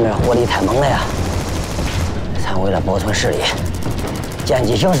前面火力太猛了呀！咱为了保存实力，见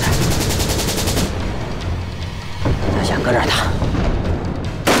机行事。咱先搁这儿打。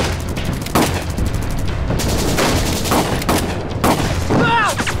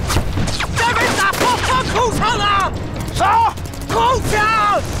 口枪呢？啥？口枪！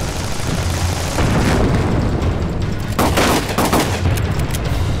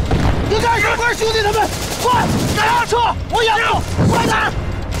你干什么？快，兄弟他们，快上车！我掩护，快点！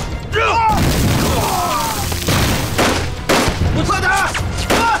你快点！停！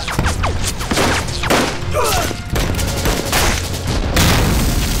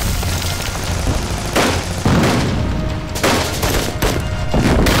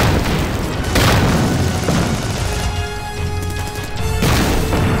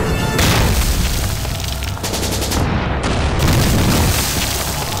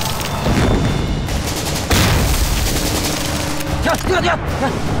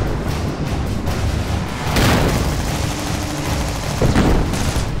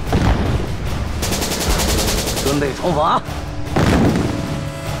准备冲锋啊！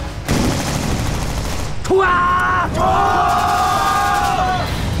冲啊！冲！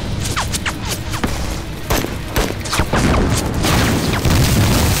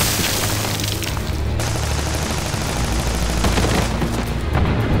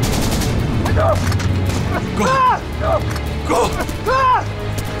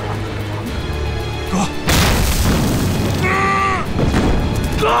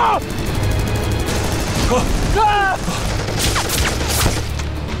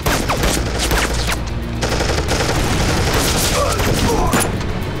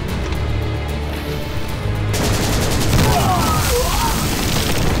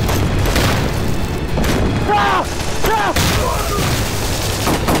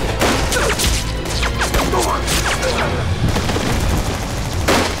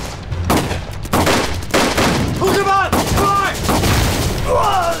同志们，快！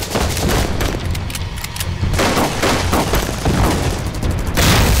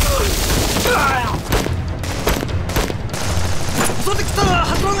襲ってきたのは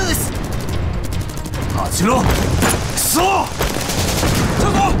8番目です。8郎，走！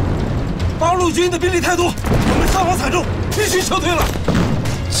长总，八路军的兵力太多，我们伤亡惨重，必须撤退了。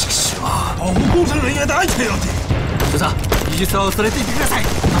保护工程人员的安全要紧。所長、技術は恐れていてください。あ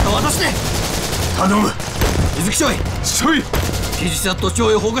とは私で。頼む。水木少尉。少尉。技術者と少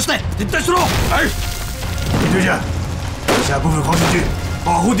尉を保護して撤退しろ。哎，李队长，留下部分皇军军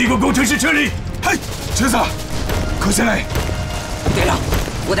保护帝国工程师撤离。嗨，陈子，快下来。队长，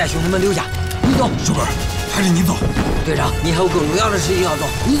我带兄弟们留下，你走。叔本，还是你走。队长，你还有更重要的事情要做，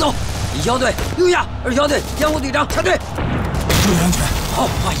你走。1小队留下，2小队掩护队长撤退。注意安全。好，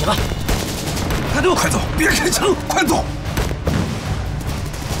放心吧。快走，快走，别开枪，快走！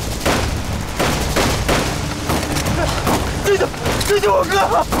救救我哥！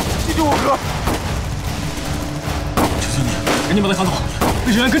救救我哥！求求你，赶紧把他扛走，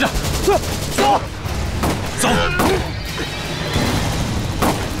被人员跟着。走，走，走！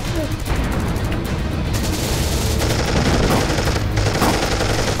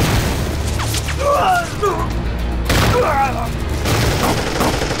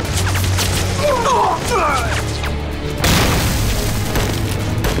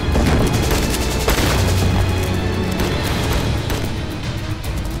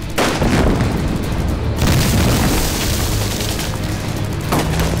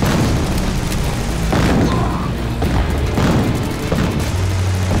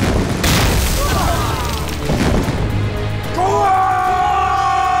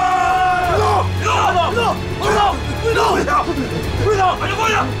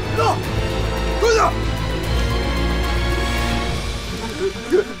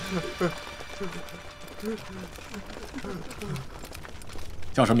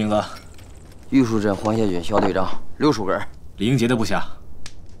叫什么名字？玉树镇黄协军小队长刘树根。李英杰的部下。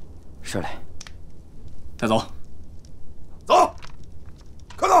是嘞。带走。走，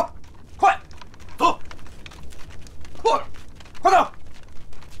快走，快走，快走！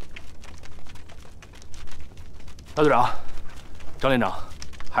大队长，张连长，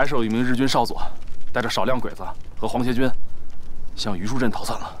还是有一名日军少佐带着少量鬼子和黄协军向榆树镇逃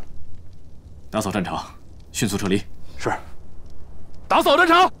窜了。打扫战场，迅速撤离。是。打扫战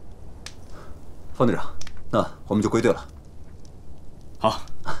场。方队长，那我们就归队了。好，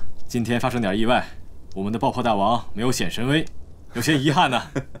今天发生点意外，我们的爆破大王没有显神威，有些遗憾呢。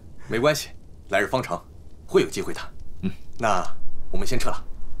没关系，来日方长，会有机会的。那我们先撤了。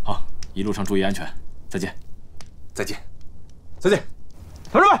好，一路上注意安全，再见。再见。再见。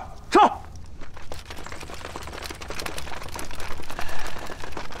同志们，撤！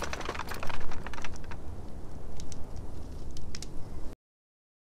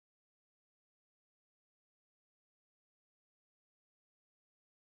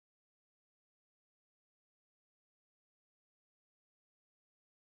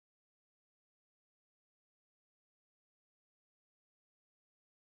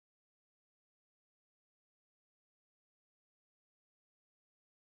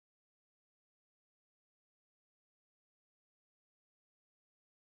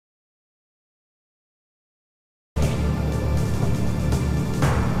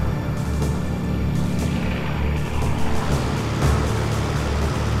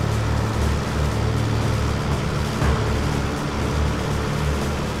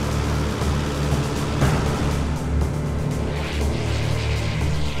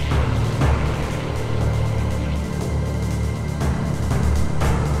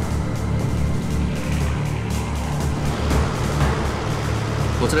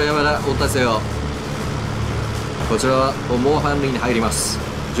こちら山田、お達せよ。こちらはモーファンリンに入ります。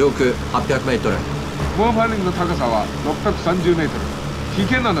上空800メートル。モーファンリンの高さは630メートル。危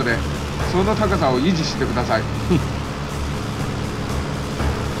険なので、その高さを維持してください。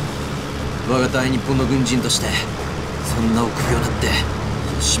我が大日本の軍人としてそんな臆病だって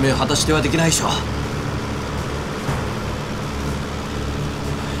使命を果たしてはできないでしょう。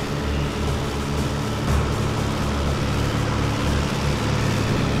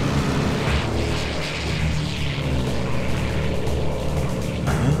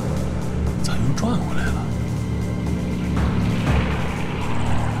咋又转回来了？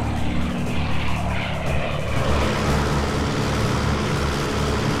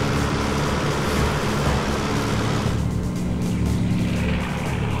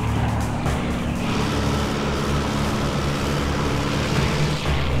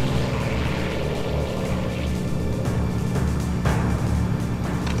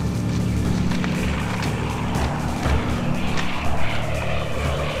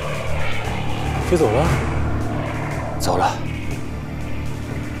飞走了？走了。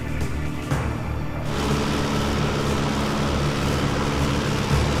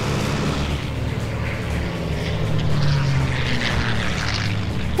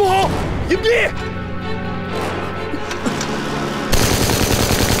不好，隐蔽！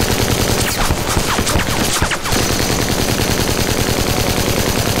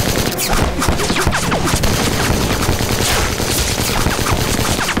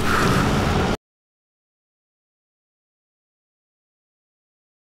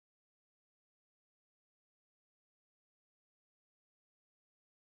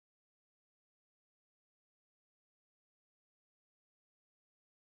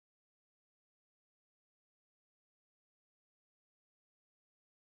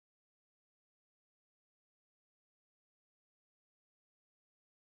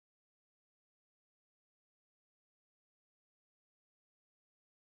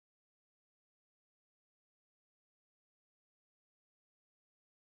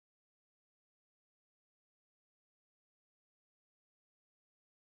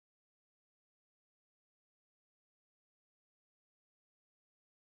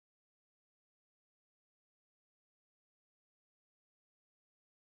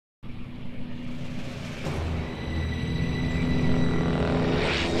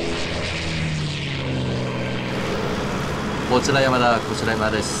こちら山田、こちら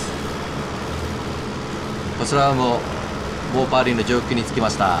山です。こちらもモーパーリンの上空に着きま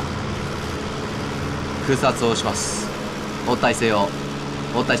した。空撮をします。応対性を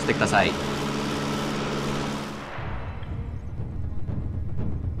応対してください。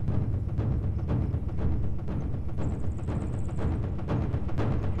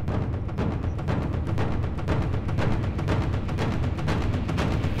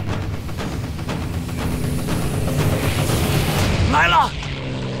来了！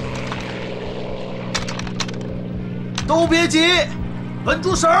都别急，稳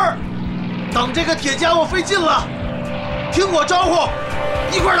住神儿，等这个铁家伙飞近了，听我招呼，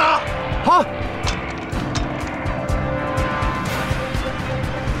一块儿打。好。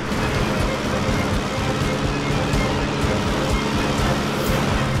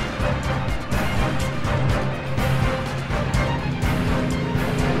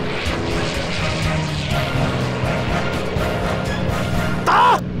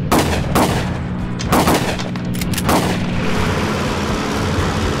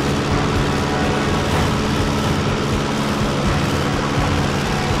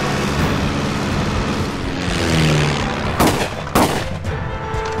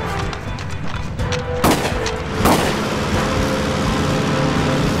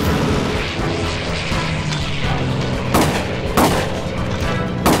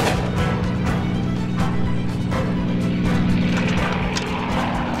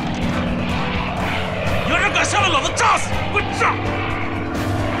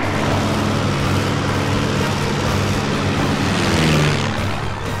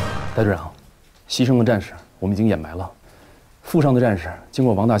戴队长，牺牲的战士我们已经掩埋了，负伤的战士经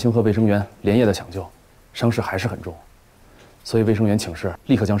过王大清和卫生员连夜的抢救，伤势还是很重，所以卫生员请示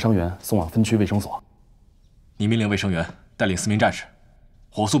立刻将伤员送往分区卫生所。你命令卫生员带领4名战士，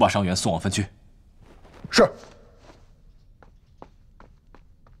火速把伤员送往分区。是。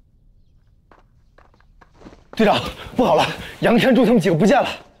队长，不好了，杨天柱他们几个不见了。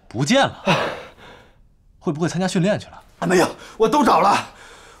不见了？会不会参加训练去了？没有，我都找了。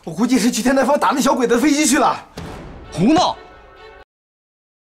我估计是去天南方打那小鬼子的飞机去了。胡闹！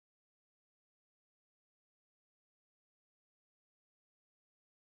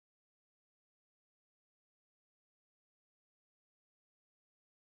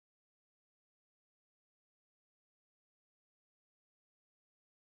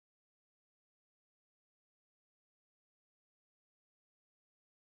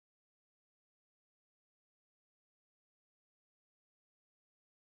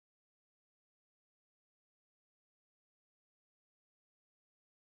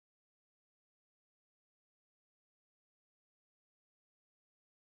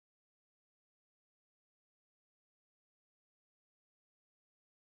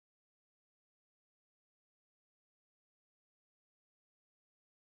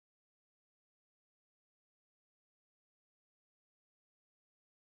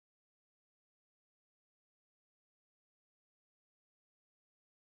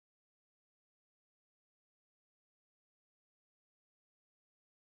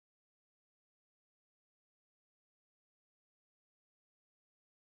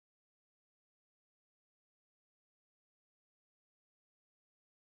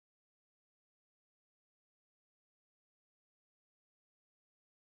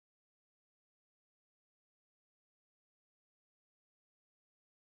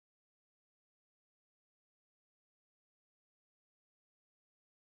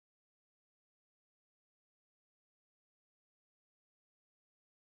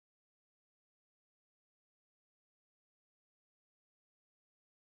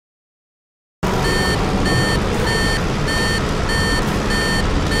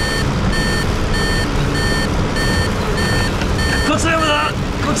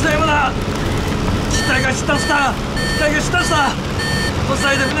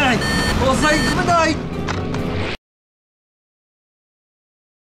抑你们的！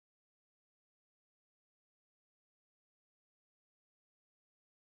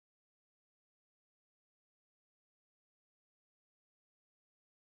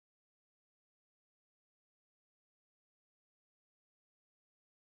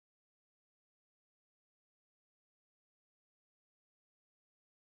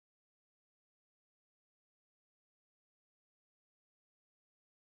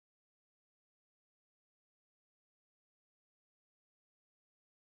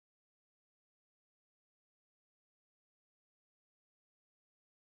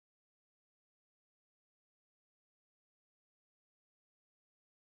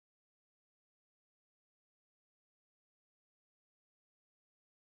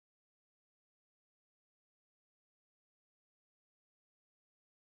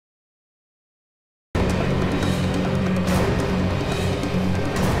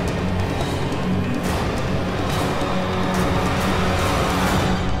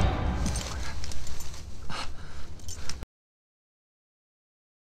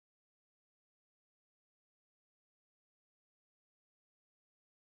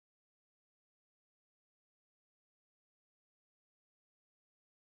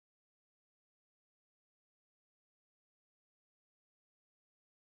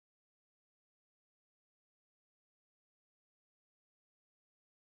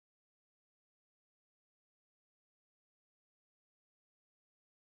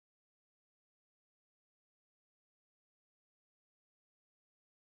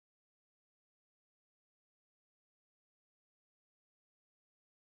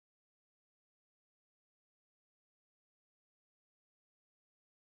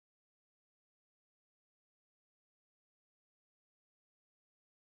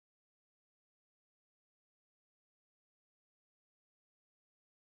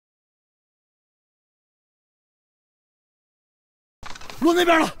落那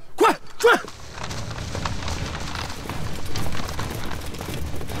边了，快追！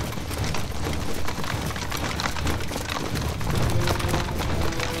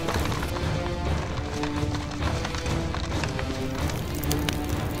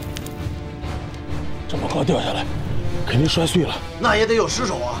这么高掉下来，肯定摔碎了。那也得有尸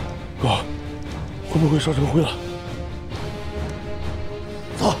首啊！哥，会不会烧成灰了？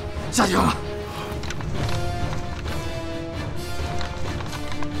走，下去看看。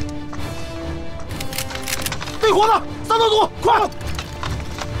 内活呢？三道组，快！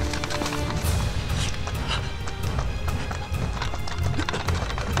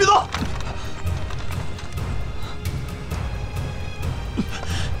别动！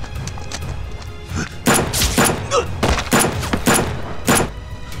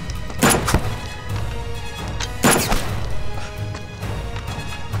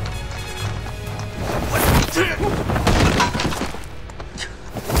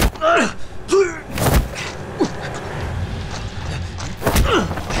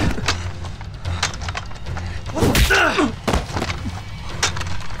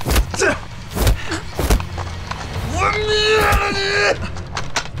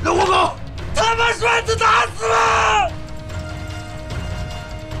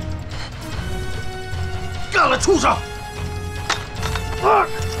畜生！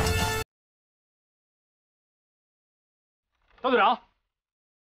大队长，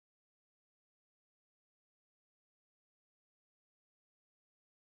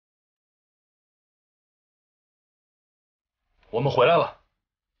我们回来了。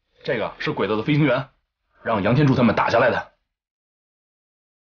这个是鬼子的飞行员，让杨天柱他们打下来的。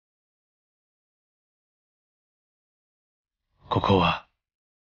ここは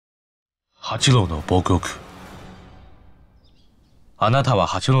八郎の防空区。 あなたは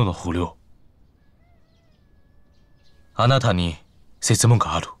八郎の不良。あなたに質問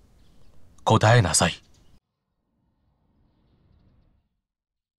がある。答えなさい。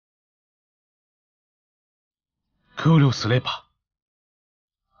協力すれば、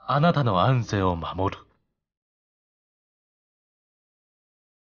あなたの安全を守る。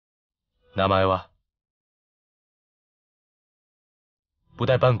名前は部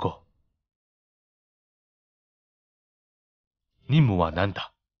隊番号。 任務は何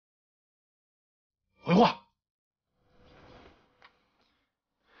だ？回话。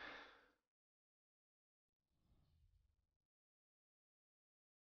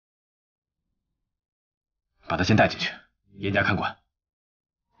把他先带进去，严加看管。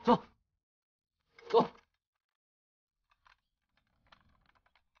走，走。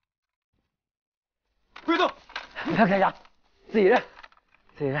别动！你看，开下，自己人，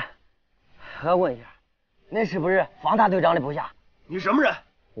自己人。我问一下。 恁是不是方大队长的部下？你什么人？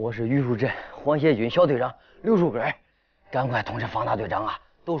我是榆树镇皇协军小队长刘树根，赶快通知方大队长啊！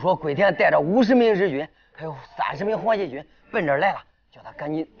都说桂田带着50名日军，还有30名皇协军奔这儿来了，叫他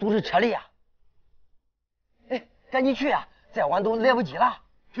赶紧组织撤离啊！哎，赶紧去啊！再晚都来不及了。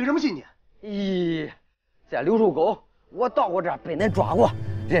凭什么信你？咦，在柳树沟，我到过这儿被恁抓过，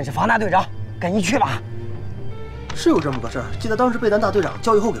认识方大队长，赶紧去吧。是有这么个事儿，记得当时被咱大队长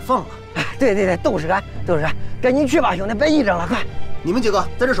教育后给放了。对，都是俺，赶紧去吧，兄弟，别议争了，快！你们几个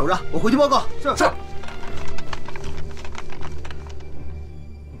在这守着，我回去报告。是。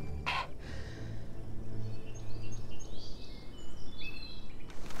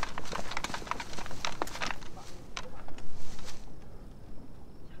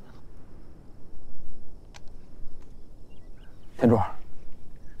天柱，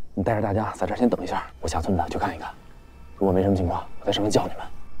你带着大家在这儿先等一下，我下村子去看一看。如果没什么情况，我再上来叫你们。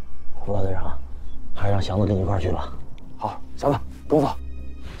副大队长，还是让祥子跟你一块儿去吧。好，祥子，跟我走。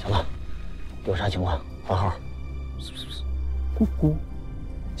祥子，有啥情况发号。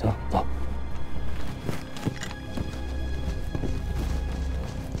行了，走。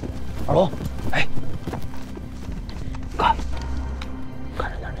二龙，哎，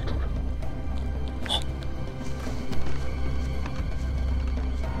看着点那出事。好。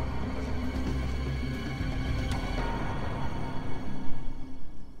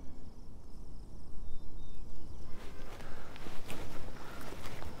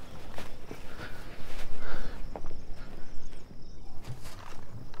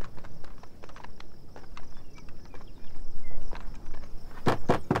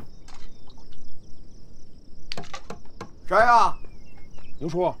谁呀？牛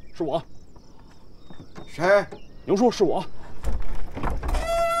叔，是我。谁？牛叔，是我。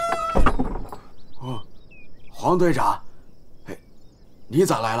哦，黄队长，哎，你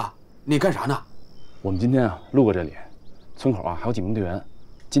咋来了？你干啥呢？我们今天啊路过这里，村口啊还有几名队员，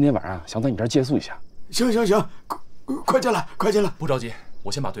今天晚上想在你这儿借宿一下。行，快进来，快进来！不着急，我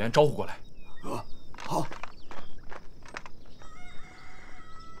先把队员招呼过来。好。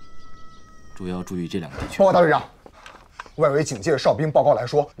主要注意这两个地区。报告大队长。外围警戒哨兵报告来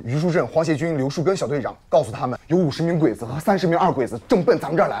说，榆树镇皇协军刘树根小队长告诉他们，有50名鬼子和30名二鬼子正奔咱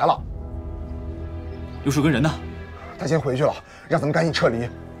们这儿来了。刘树根人呢？他先回去了，让咱们赶紧撤离。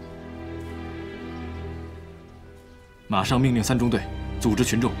马上命令3中队组织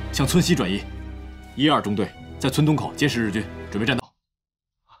群众向村西转移，1、2中队在村东口监视日军，准备战斗。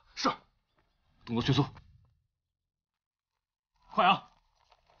是，动作迅速，快啊！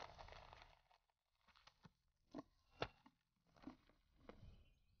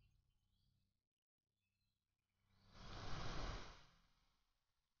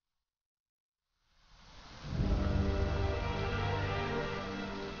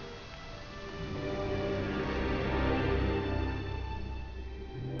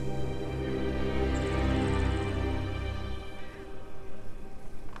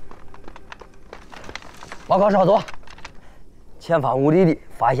报告少佐，前方5里地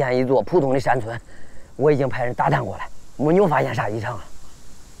发现一座普通的山村，我已经派人打探过来，没有发现啥异常啊。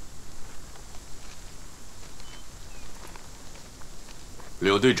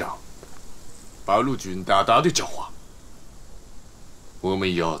刘队长，八路军大大的讲话，我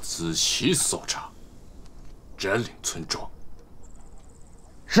们要仔细搜查，占领村庄。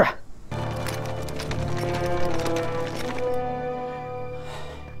是。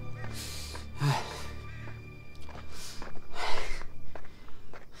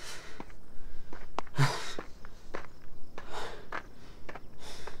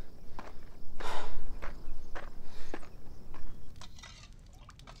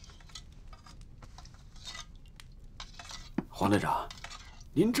黄队长，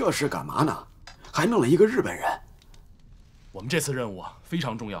您这是干嘛呢？还弄了一个日本人。我们这次任务啊非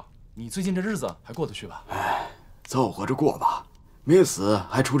常重要，你最近这日子还过得去吧？哎，凑合着过吧，没死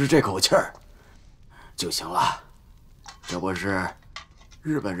还出着这口气儿就行了。这不是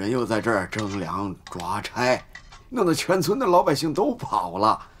日本人又在这儿征粮抓差，弄得全村的老百姓都跑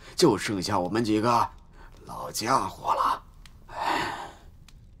了，就剩下我们几个老家伙了。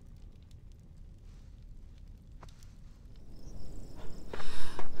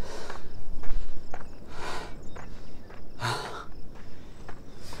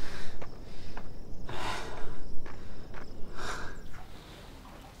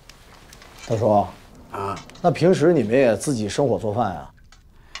大叔，那平时你们也自己生火做饭啊？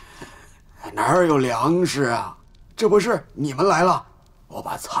哪有粮食啊？这不是你们来了，我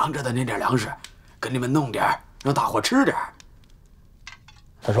把藏着的那点粮食跟你们弄点，让大伙吃点。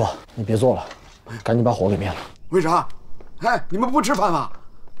大叔，你别做了，赶紧把火给灭了。为啥？哎，你们不吃饭吗？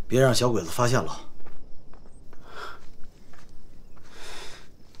别让小鬼子发现了。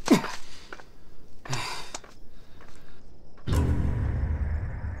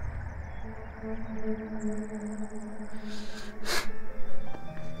大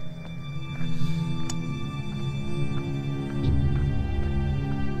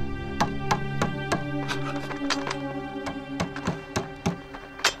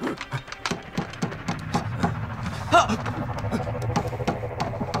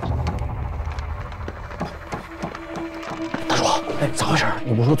叔，哎，咋回事？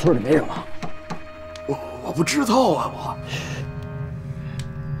你不说村里没人吗？我不知道啊，我。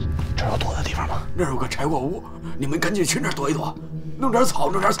这有躲的地方吗？那儿有个柴火屋，你们赶紧去那儿躲一躲，弄点草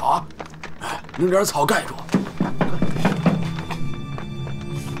啊，哎，弄点草盖住。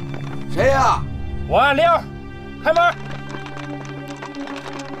谁呀？我按铃，开门。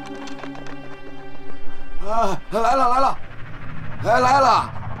啊，来了，来了，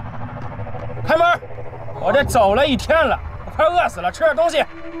开门！我这走了一天了，我快饿死了，吃点东西。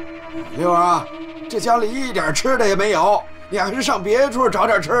六啊，这家里一点吃的也没有，你还是上别处找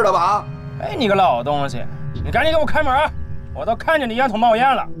点吃的吧。哎，你个老东西，你赶紧给我开门啊！我都看见你烟筒冒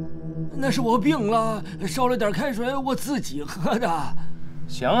烟了。那是我病了，烧了点开水，我自己喝的。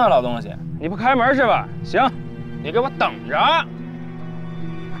行啊，老东西，你不开门是吧？行，你给我等着。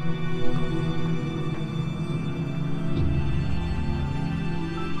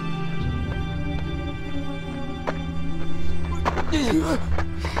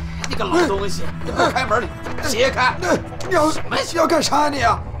你个老东西，你不开门，你解开！你要干啥你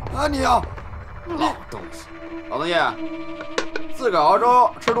啊？啊你要！老东西，老东西，自个熬粥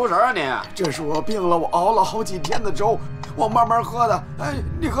吃独食啊你？这是我病了，我熬了好几天的粥，我慢慢喝的。哎，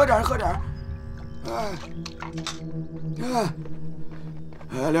你喝点。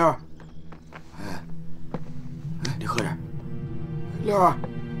哎，六儿，哎，你喝点。六儿，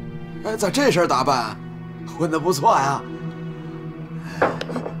哎，咋这身打扮？混得不错呀。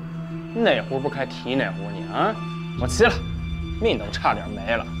哪壶不开提哪壶你啊！我齐了，命都差点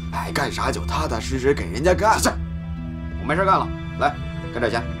没了。爱干啥就踏踏实实给人家干。我没事干了，来，给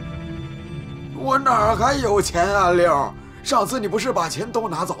点钱。我哪还有钱啊，六儿？上次你不是把钱都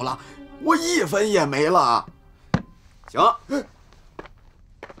拿走了，我1分也没了。行。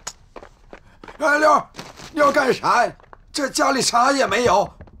哎，六儿，你要干啥呀？这家里啥也没有，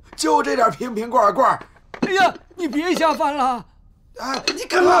就这点瓶瓶罐罐。哎呀，你别瞎翻了！哎，你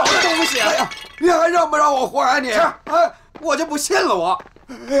个老东西！哎呀，你还让不让我活啊你？哎，我就不信了我。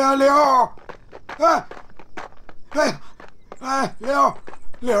哎呀，六儿，哎，六儿，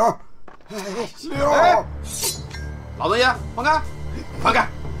老东西，放开！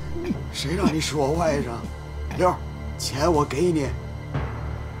谁让你是我外甥？六儿，钱我给你。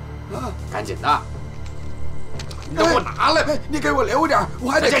啊，赶紧的！你都给我拿来！你给我留点，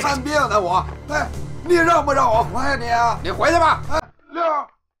我还得看病呢我。哎，你让不让我活呀你？你回去吧。哎，六儿。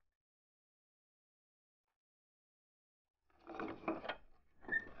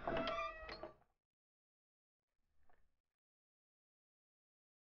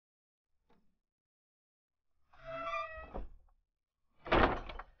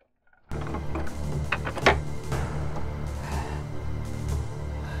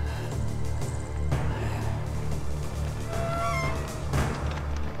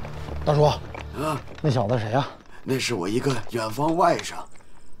大叔，那小子谁呀？那是我一个远房外甥，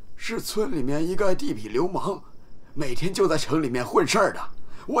是村里面一个地痞流氓，每天就在城里面混事儿的。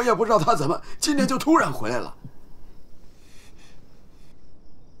我也不知道他怎么今天就突然回来了。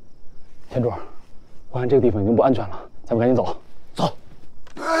田主，我看这个地方已经不安全了，咱们赶紧走。走。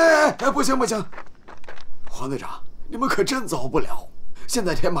哎，不行，黄队长，你们可真走不了。现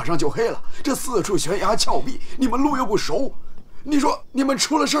在天马上就黑了，这四处悬崖峭壁，你们路又不熟。你说你们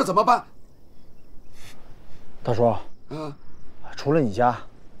出了事怎么办？大叔，除了你家，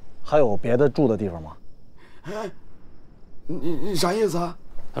还有别的住的地方吗？哎，你啥意思啊？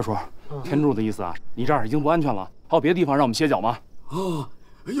大叔，田主的意思啊，你这儿已经不安全了，还有别的地方让我们歇脚吗？哦，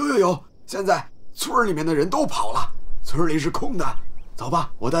有，现在村里面的人都跑了，村里是空的。走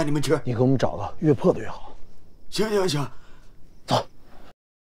吧，我带你们去。你给我们找个越破的越好。行，走。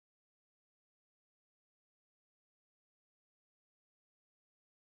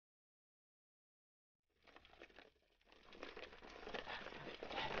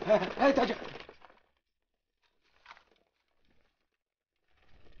哎，大姐，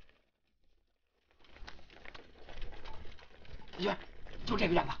呀，就这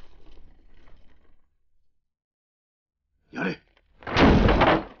个样子。亚丽，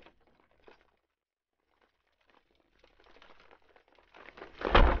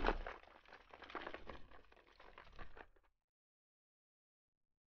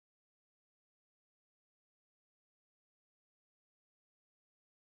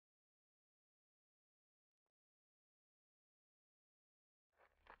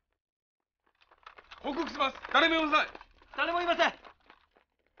報告します。誰もいません。誰もいません。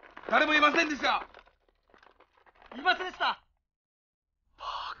誰もいませんでした。いませんでした。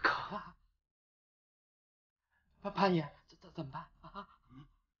潘爷，怎么办啊？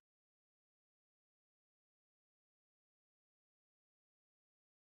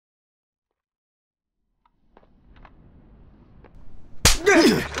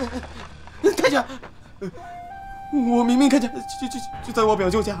太君，我明明看见，就在我表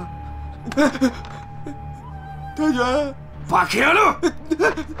舅家。太君，バカ野郎！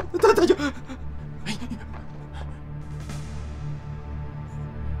太君。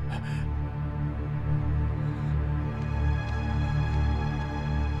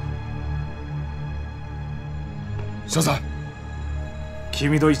所さん、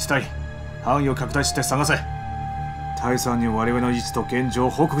君と一隊範囲を拡大して探せ。大佐に我々の位置と現状を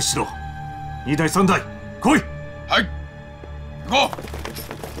報告しろ。2隊3隊来い。はい、行こう。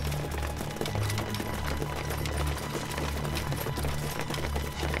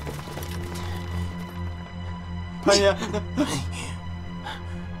潘爷，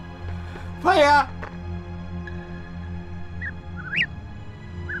潘爷。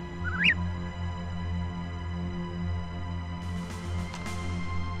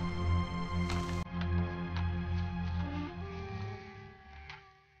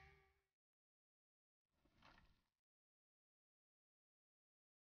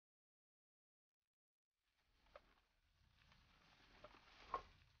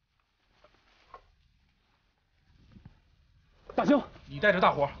大兴，你带着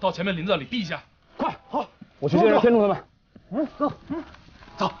大伙到前面林子里避一下。快，好，我去接着天柱他们。走，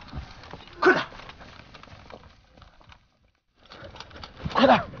走，快点，快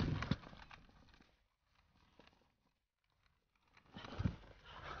点！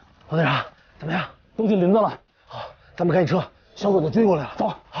王队长，怎么样？都进林子了。好，咱们赶紧撤，小鬼子追过来了。走。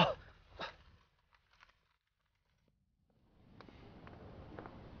好。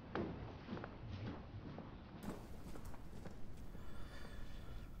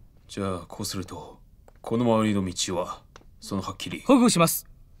じゃあこうするとこの周りの道はそのはっきり報告します。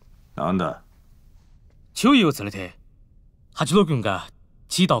なんだ。中尉を連れて八郎軍が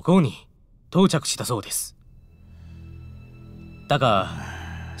千島港に到着したそうです。だが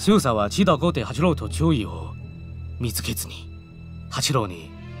少佐は千島港で八郎と中尉を見つけずに八郎に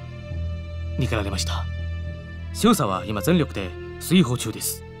逃げられました。少佐は今全力で追放中で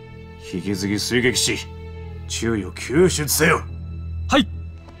す。引き続き追撃し中尉を救出せよ。はい。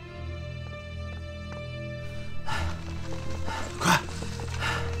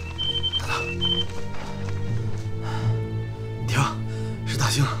大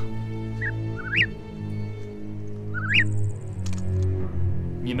兴，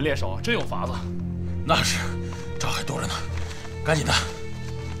你们猎手真有法子。那是，这还多着呢，赶紧的。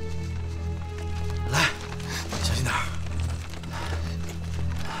来，小心点儿。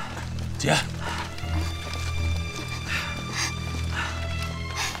姐，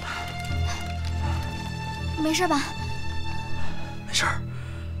没事吧？没事。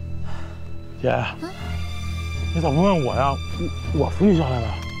姐，你怎么不问我呀？我扶你下来的。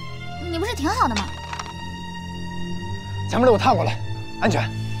你不是挺好的吗？前面都给我探过来，安全。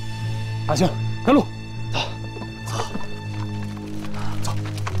大兴，跟路，走，走，走，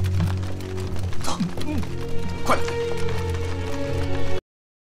走。